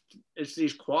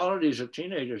these qualities of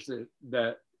teenagers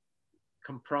that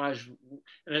comprise,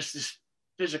 and it's this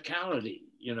physicality,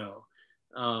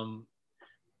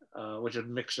 which is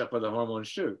mixed up with the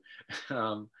hormones too.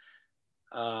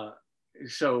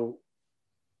 So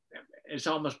it's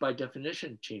almost by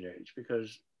definition teenage,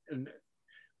 because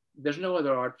there's no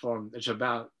other art form that's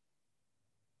about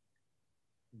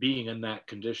being in that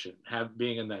condition,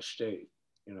 being in that state,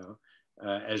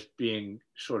 as being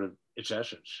sort of its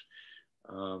essence.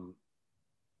 I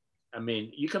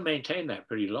mean, you can maintain that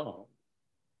pretty long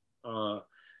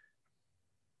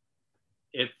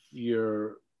if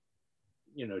you're,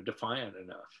 defiant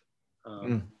enough.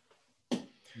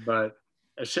 But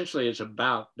essentially, it's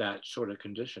about that sort of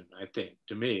condition, I think,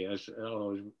 to me. That's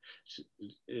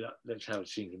how it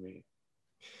seemed to me.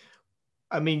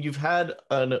 I mean, you've had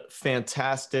a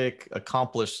fantastic,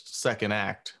 accomplished second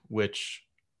act, which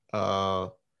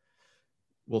we'll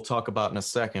talk about in a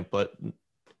second. But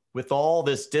with all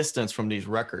this distance from these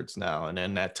records now and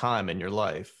in that time in your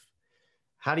life,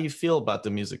 how do you feel about the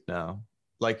music now?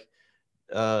 Like,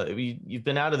 you've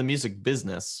been out of the music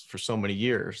business for so many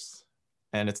years,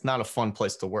 and it's not a fun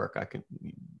place to work. I can,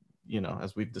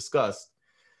 as we've discussed,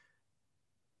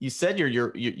 you said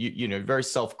you're very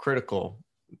self-critical,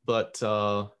 but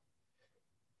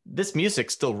this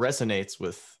music still resonates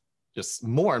with just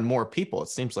more and more people. It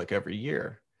seems like every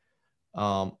year.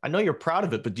 I know you're proud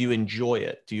of it, but do you enjoy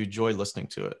it? Do you enjoy listening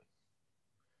to it?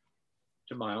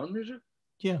 To my own music?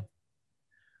 Yeah.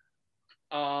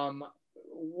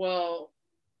 Well,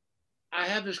 I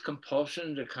have this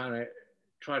compulsion to kind of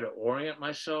try to orient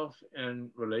myself in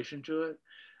relation to it.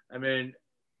 I mean,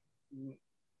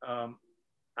 I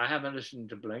haven't listened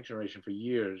to Blank Generation for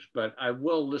years, but I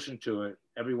will listen to it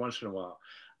every once in a while.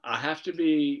 I have to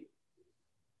be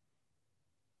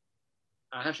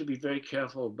very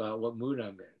careful about what mood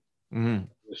I'm in. Mm-hmm.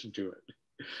 Listen to it,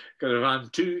 because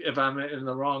if I'm in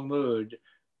the wrong mood,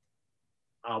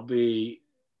 I'll be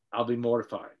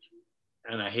mortified,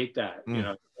 and I hate that.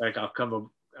 Like I'll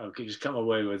just come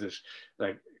away with this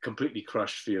like completely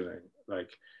crushed feeling,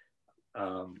 like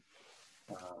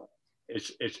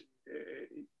it's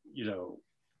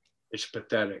it's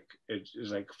pathetic. It's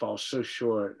like falls so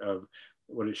short of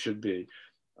what it should be.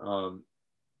 But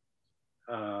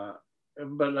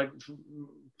like,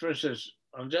 for instance,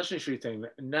 on Destiny Street thing,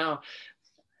 now,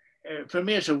 for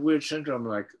me, it's a weird syndrome.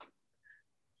 Like,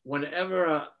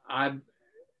 whenever I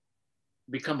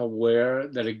become aware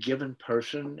that a given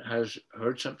person has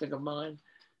heard something of mine,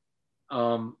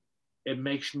 it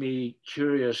makes me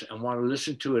curious and want to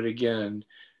listen to it again,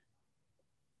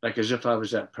 like as if I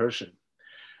was that person.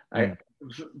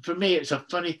 For me, it's a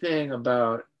funny thing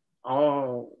about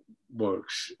all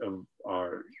works of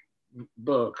art,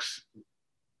 books,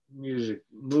 music,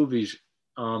 movies.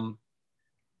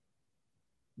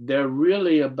 They're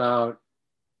really about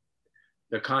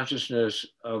the consciousness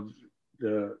of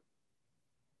the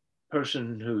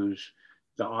person who's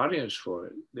the audience for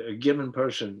it, a given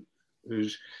person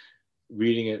who's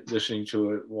reading it, listening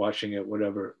to it, watching it,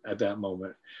 whatever, at that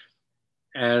moment.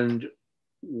 And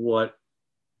what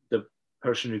the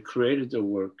person who created the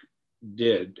work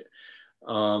did.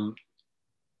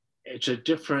 It's a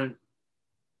different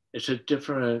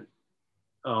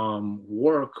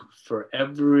work for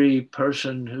every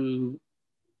person who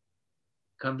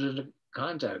comes into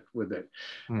contact with it.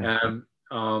 And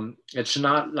it's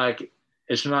not like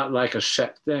a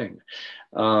set thing.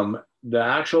 The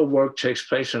actual work takes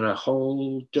place in a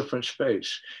whole different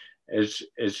space. It's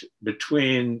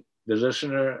between the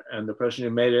listener and the person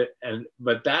who made it,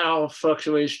 but that all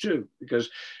fluctuates too, because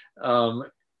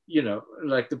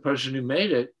like the person who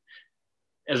made it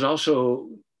is also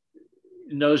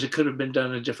knows it could have been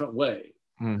done a different way.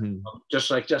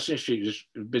 Just like Destiny Street has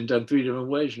been done 3 different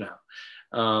ways now.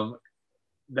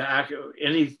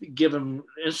 Any given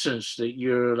instance that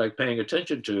you're like paying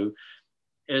attention to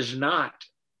is not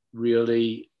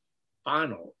really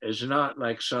final. It's not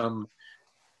like some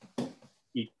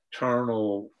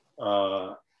eternal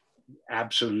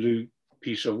absolute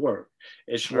piece of work.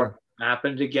 It's Sure. what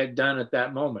happened to get done at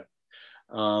that moment.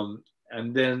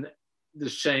 And then the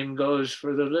same goes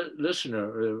for the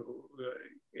listener.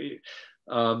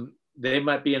 They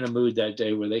might be in a mood that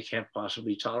day where they can't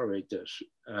possibly tolerate this,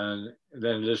 and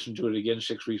then listen to it again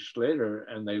 6 weeks later,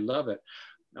 and they love it.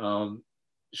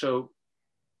 So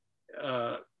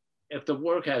if the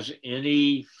work has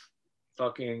any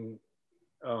fucking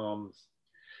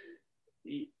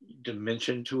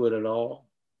dimension to it at all,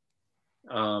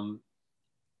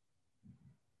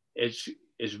 it's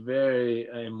very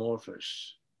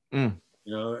amorphous. Mm.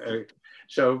 You know,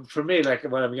 so for me, like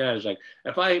what I'm getting is like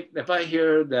if I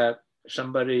hear that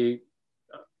somebody,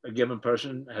 a given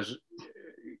person has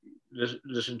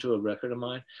listened to a record of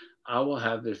mine, I will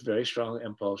have this very strong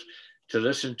impulse to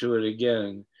listen to it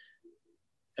again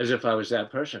as if I was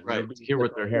that person. Right. To hear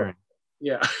what they're hearing.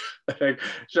 Yeah. I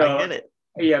So get it.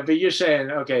 yeah, but you're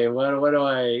saying, okay, what do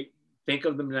I think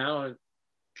of them now?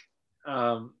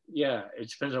 Yeah, it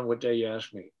depends on what day you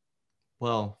ask me.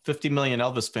 Well, 50 million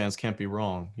Elvis fans can't be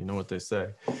wrong. You know what they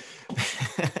say.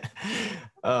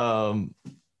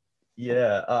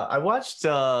 Yeah, I watched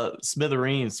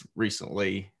Smithereens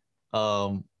recently.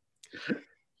 I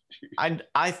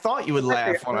thought you would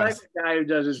laugh when I like the guy who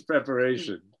does his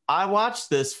preparation. I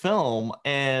watched this film,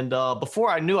 and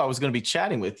before I knew I was going to be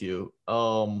chatting with you,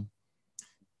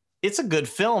 it's a good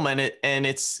film, and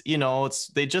it's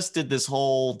they just did this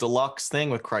whole deluxe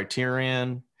thing with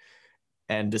Criterion,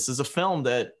 and this is a film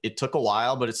that it took a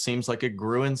while, but it seems like it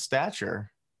grew in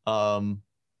stature. How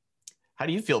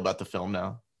do you feel about the film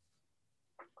now?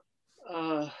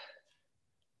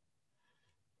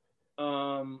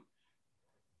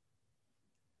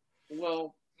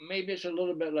 Well, maybe it's a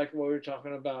little bit like what we were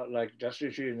talking about, like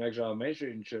Destiny Street and Exile on Main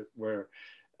Street and shit, where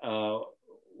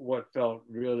what felt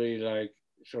really like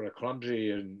sort of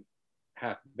clumsy and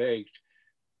half baked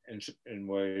in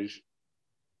ways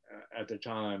at the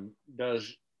time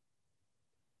does,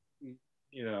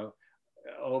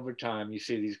 over time you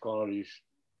see these qualities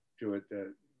to it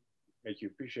that make you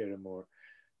appreciate it more.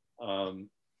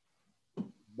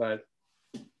 But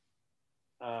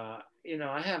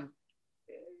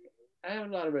I have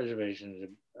a lot of reservations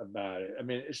about it. I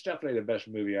mean, it's definitely the best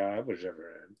movie I was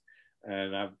ever in,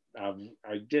 and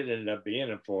I did end up being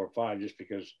in 4 or 5 just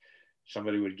because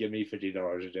somebody would give me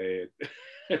 $50 a day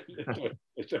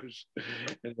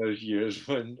in those years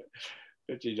when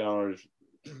 $50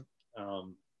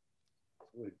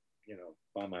 would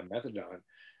buy my methadone.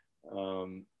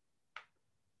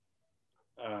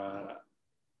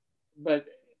 But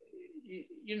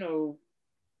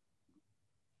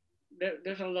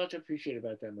there's a lot to appreciate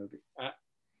about that movie.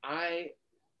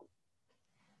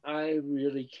 I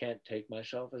really can't take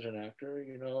myself as an actor. I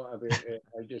mean,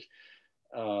 I just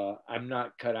I'm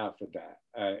not cut out for that.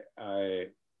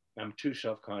 I'm too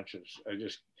self-conscious. I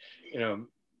just,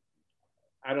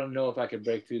 I don't know if I could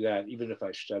break through that, even if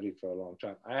I studied for a long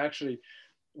time. I actually,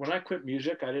 when I quit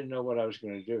music, I didn't know what I was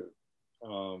going to do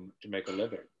to make a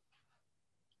living,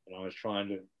 and I was trying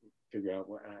to figure out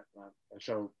what.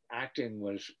 So acting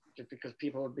was just because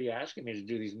people would be asking me to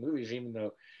do these movies, even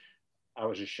though I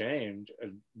was ashamed,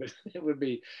 but it would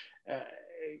be.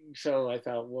 So I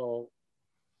thought, well,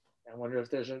 I wonder if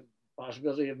there's a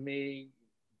possibility of me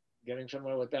getting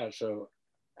somewhere with that. So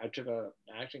I took an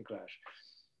acting class,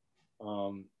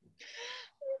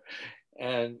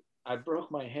 and I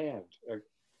broke my hand. I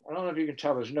don't know if you can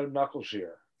tell. There's no knuckles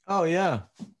here. Oh yeah.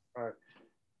 All right.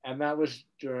 And that was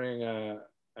during an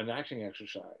acting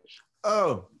exercise.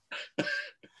 Oh.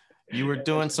 You were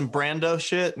doing some Brando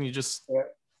shit, and you just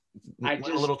went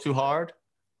a little too hard.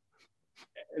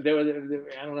 I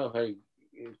don't know if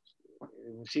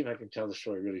see if I can tell the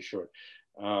story really short.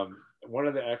 One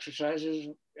of the exercises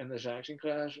in this acting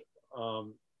class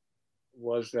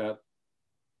was that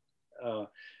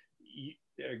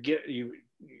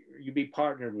you be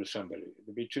partnered with somebody.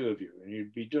 There'd be 2 of you, and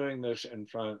you'd be doing this in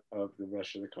front of the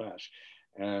rest of the class.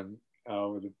 And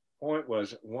the point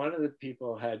was, one of the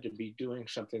people had to be doing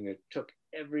something that took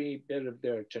every bit of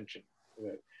their attention.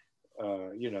 That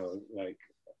like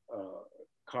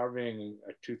carving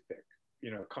a toothpick,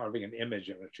 carving an image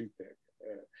on a toothpick,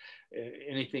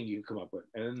 anything you come up with.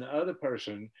 And then the other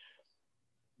person,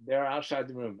 they're outside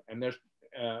the room, and there's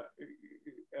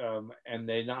and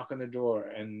they knock on the door,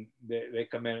 and they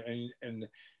come in, and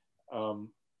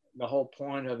the whole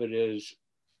point of it is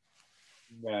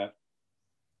that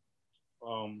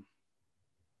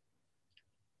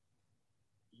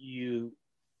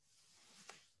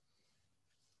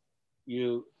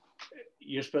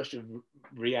you're supposed to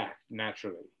react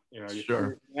naturally. You know,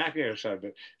 Sure. you're acting outside of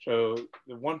it. So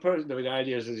the one person, the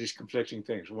idea is these conflicting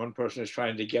things. One person is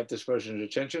trying to get this person's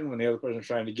attention when the other person is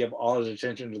trying to give all his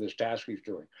attention to this task he's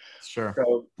doing. Sure.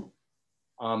 So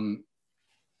when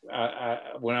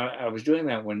I was doing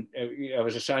that, when I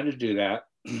was assigned to do that,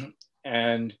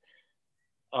 and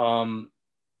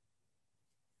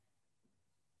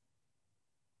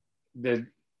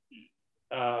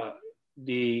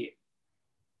the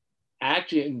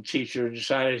acting teacher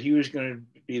decided he was going to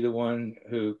be the one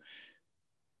who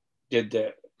did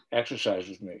the exercise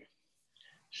with me.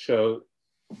 So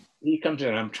he comes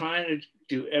in. I'm trying to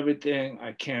do everything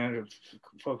I can to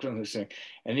focus on this thing,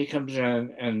 and he comes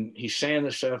in and he's saying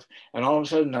this stuff, and all of a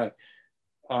sudden I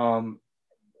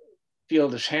feel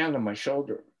this hand on my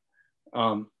shoulder,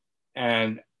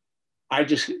 and I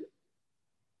just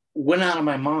went out of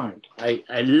my mind.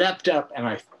 I leapt up and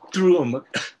I threw him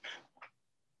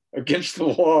against the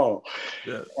wall.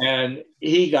 Yes. And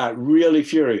he got really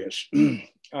furious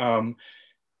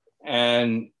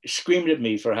and screamed at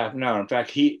me for half an hour. In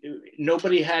fact,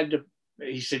 nobody had to,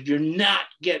 he said, "You're not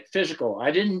get physical." I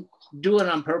didn't do it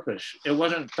on purpose. It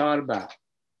wasn't thought about.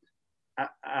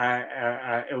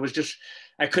 It was just,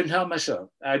 I couldn't help myself.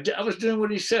 I was doing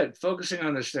what he said, focusing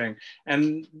on this thing.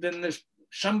 And then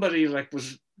somebody like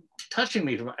was touching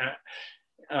me.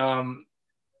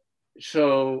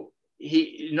 So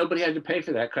nobody had to pay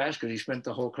for that class because he spent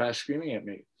the whole class screaming at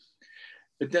me.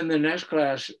 But then the next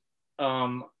class,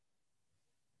 I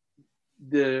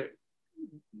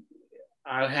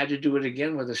had to do it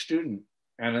again with a student.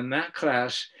 And in that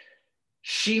class,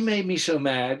 she made me so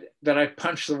mad that I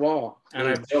punched the wall and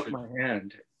I broke my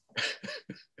hand.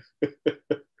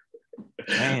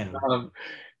 Damn.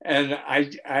 And I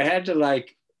had to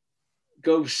like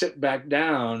go sit back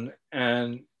down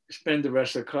and spend the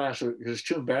rest of the class. It was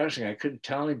too embarrassing. I couldn't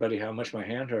tell anybody how much my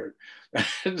hand hurt.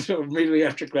 And so immediately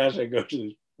after class, I go to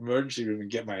the emergency room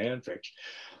and get my hand fixed.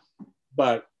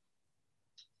 But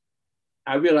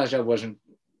I realized I wasn't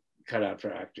cut out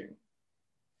for acting.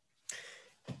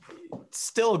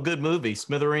 Still a good movie,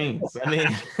 Smithereens. I mean,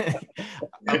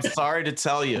 I'm sorry to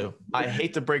tell you, I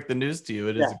hate to break the news to you.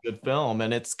 It is a good film,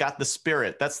 and it's got the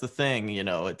spirit. That's the thing, you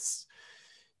know. It's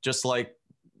just like,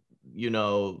 you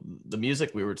know, the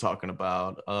music we were talking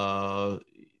about.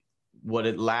 What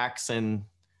it lacks in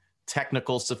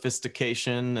technical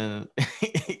sophistication and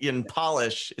in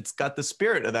polish, it's got the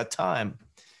spirit of that time.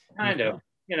 Kind of,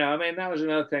 you know. I mean, that was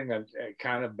another thing that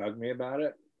kind of bugged me about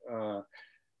it.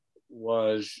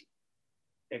 Was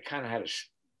it kind of had a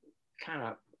kind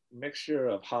of mixture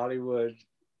of Hollywood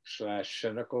 /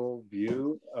 cynical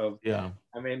view of, yeah.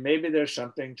 I mean, maybe there's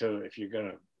something to, if you're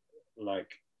gonna like,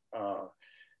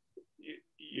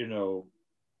 you know,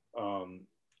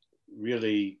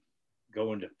 really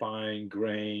go into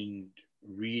fine-grained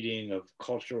reading of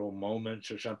cultural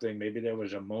moments or something. Maybe there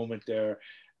was a moment there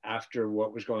after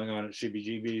what was going on at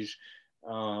CBGB's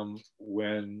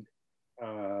when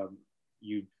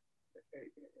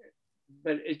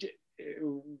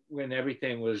when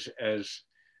everything was as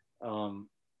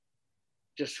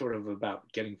just sort of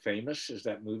about getting famous, as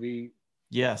that movie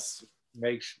yes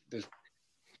makes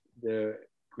the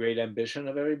great ambition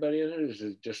of everybody in it, is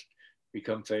to just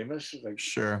become famous. Like,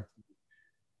 sure.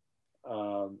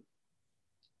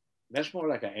 That's more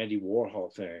like an Andy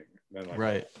Warhol thing than like,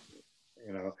 right.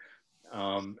 You know,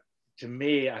 to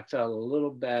me, I felt a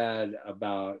little bad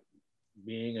about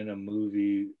being in a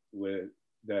movie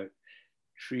that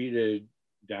treated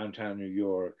downtown New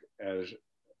York as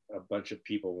a bunch of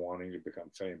people wanting to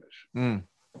become famous.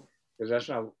 Because that's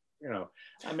not, you know,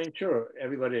 I mean, sure,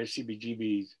 everybody at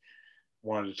CBGB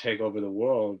wanted to take over the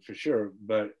world for sure,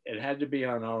 but it had to be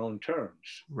on our own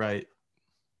terms. Right.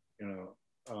 You know,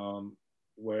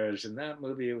 whereas in that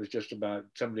movie, it was just about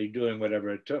somebody doing whatever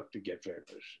it took to get famous.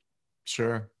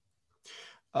 Sure.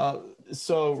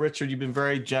 So, Richard, you've been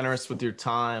very generous with your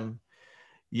time.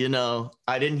 You know,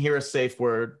 I didn't hear a safe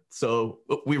word, so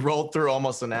we rolled through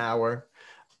almost an hour.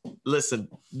 Listen,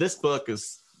 this book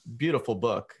is a beautiful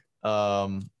book.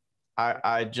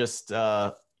 I just,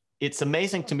 it's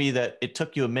amazing to me that it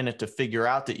took you a minute to figure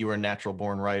out that you were a natural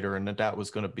born writer and that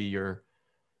was going to be your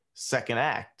second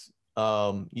act.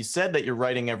 You said that you're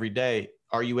writing every day.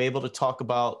 Are you able to talk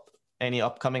about any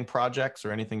upcoming projects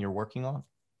or anything you're working on?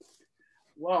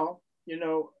 Well, you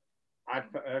know,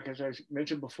 as I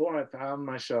mentioned before, I found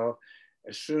myself,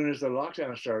 as soon as the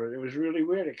lockdown started, it was really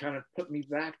weird. It kind of put me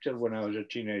back to when I was a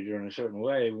teenager in a certain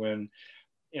way. When,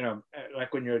 you know,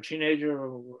 like when you're a teenager,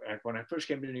 like when I first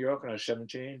came to New York when I was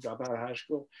 17, dropped out of high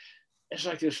school, it's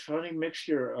like this funny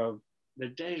mixture of the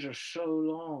days are so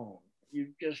long. You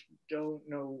just don't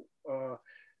know.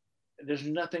 there's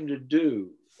nothing to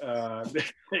do.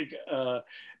 Like,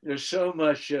 there's so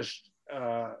much just,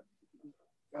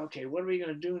 okay, what are we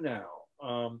going to do now?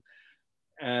 Um,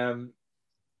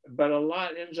 but a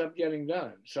lot ends up getting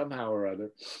done somehow or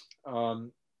other.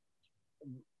 Um,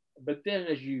 but then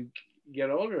as you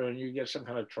get older and you get some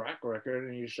kind of track record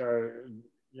and you start,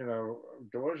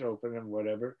 doors open and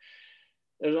whatever,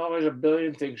 there's always a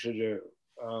billion things to do.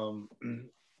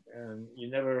 And you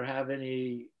never have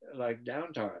any like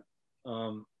downtime.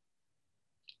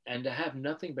 And to have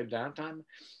nothing but downtime,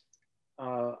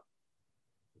 uh,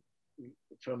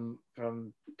 from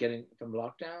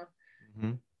lockdown,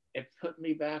 Mhm. it put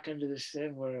me back into this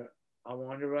thing where I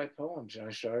wanted to write poems, and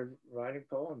I started writing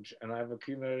poems, and I've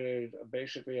accumulated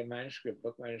basically a manuscript,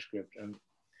 book manuscript, and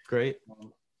Great.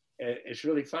 it's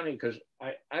really funny because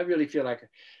I really feel like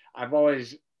I've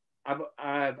always I've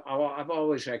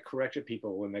always like corrected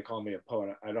people when they call me a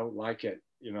poet. I don't like it,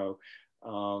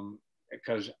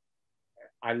 because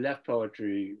I left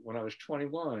poetry when I was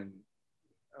 21,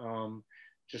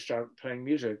 to start playing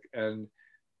music, and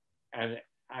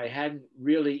I hadn't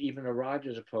really even arrived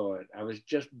as a poet. I was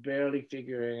just barely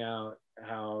figuring out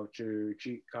how to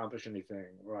accomplish anything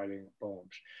writing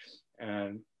poems,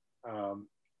 and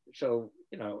so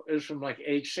it was from like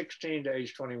age 16 to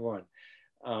age 21,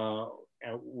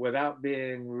 and without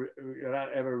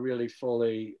ever really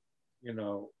fully, you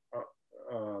know,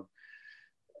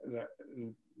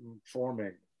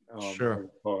 forming Sure. as a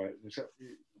poet. So,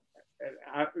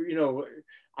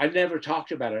 I never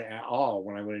talked about it at all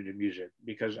when I went into music,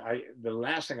 because the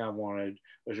last thing I wanted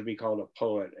was to be called a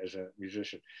poet as a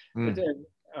musician. But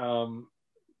Mm.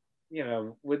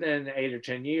 then, within 8 or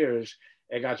 10 years,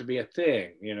 it got to be a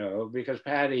thing, because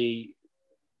Patty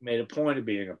made a point of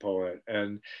being a poet,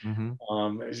 and Mhm.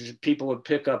 people would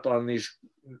pick up on these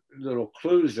little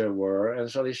clues there were, and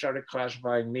so they started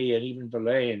classifying me and even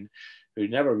Verlaine, who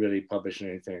never really published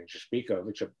anything to speak of,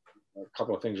 except a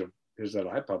couple of things of his that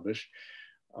I published.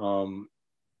 So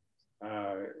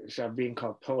I'm being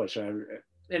called poet. So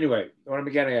anyway, what I'm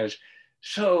getting at is,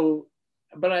 so,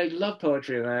 but I love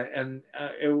poetry,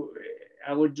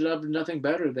 I would love nothing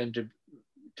better than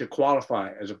to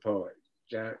qualify as a poet.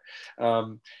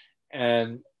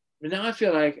 And now I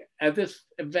feel like at this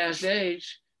advanced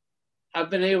age, I've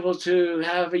been able to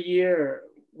have a year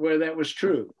where that was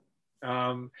true.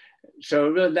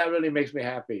 So that really makes me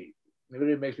happy. It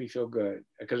really makes me feel good,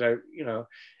 because it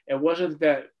wasn't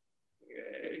that,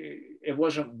 it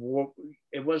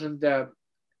wasn't that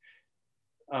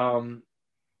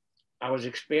I was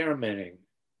experimenting.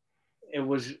 It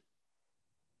was,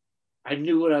 I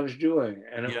knew what I was doing,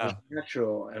 and it was Yeah.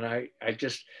 natural. And I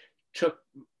just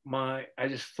I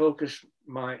just focused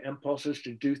my impulses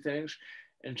to do things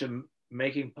into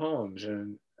making poems.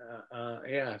 And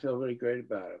yeah, I feel really great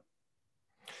about it.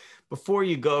 Before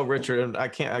you go, Richard, and I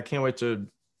can't wait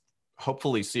to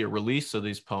hopefully see a release of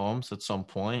these poems at some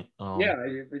point. Yeah,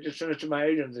 I just sent it to my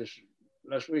agent this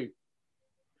last week.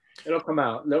 It'll come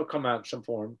out. They'll come out in some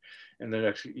form in the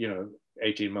next,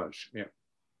 18 months. Yeah.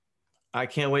 I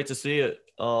can't wait to see it.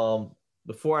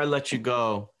 Before I let you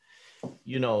go,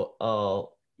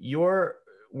 your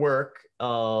work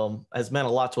has meant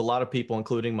a lot to a lot of people,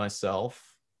 including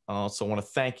myself. So I want to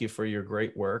thank you for your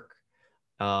great work,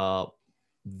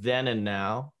 then and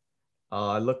now.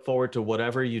 I look forward to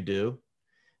whatever you do.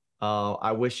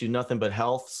 I wish you nothing but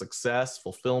health, success,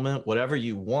 fulfillment, whatever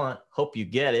you want. Hope you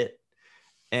get it.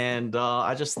 And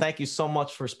I just thank you so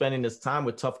much for spending this time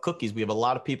with Tough Cookies. We have a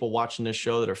lot of people watching this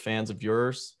show that are fans of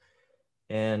yours.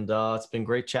 And it's been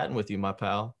great chatting with you, my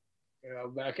pal.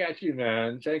 Back at you,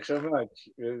 man. Thanks so much.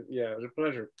 Yeah, it was a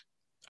pleasure.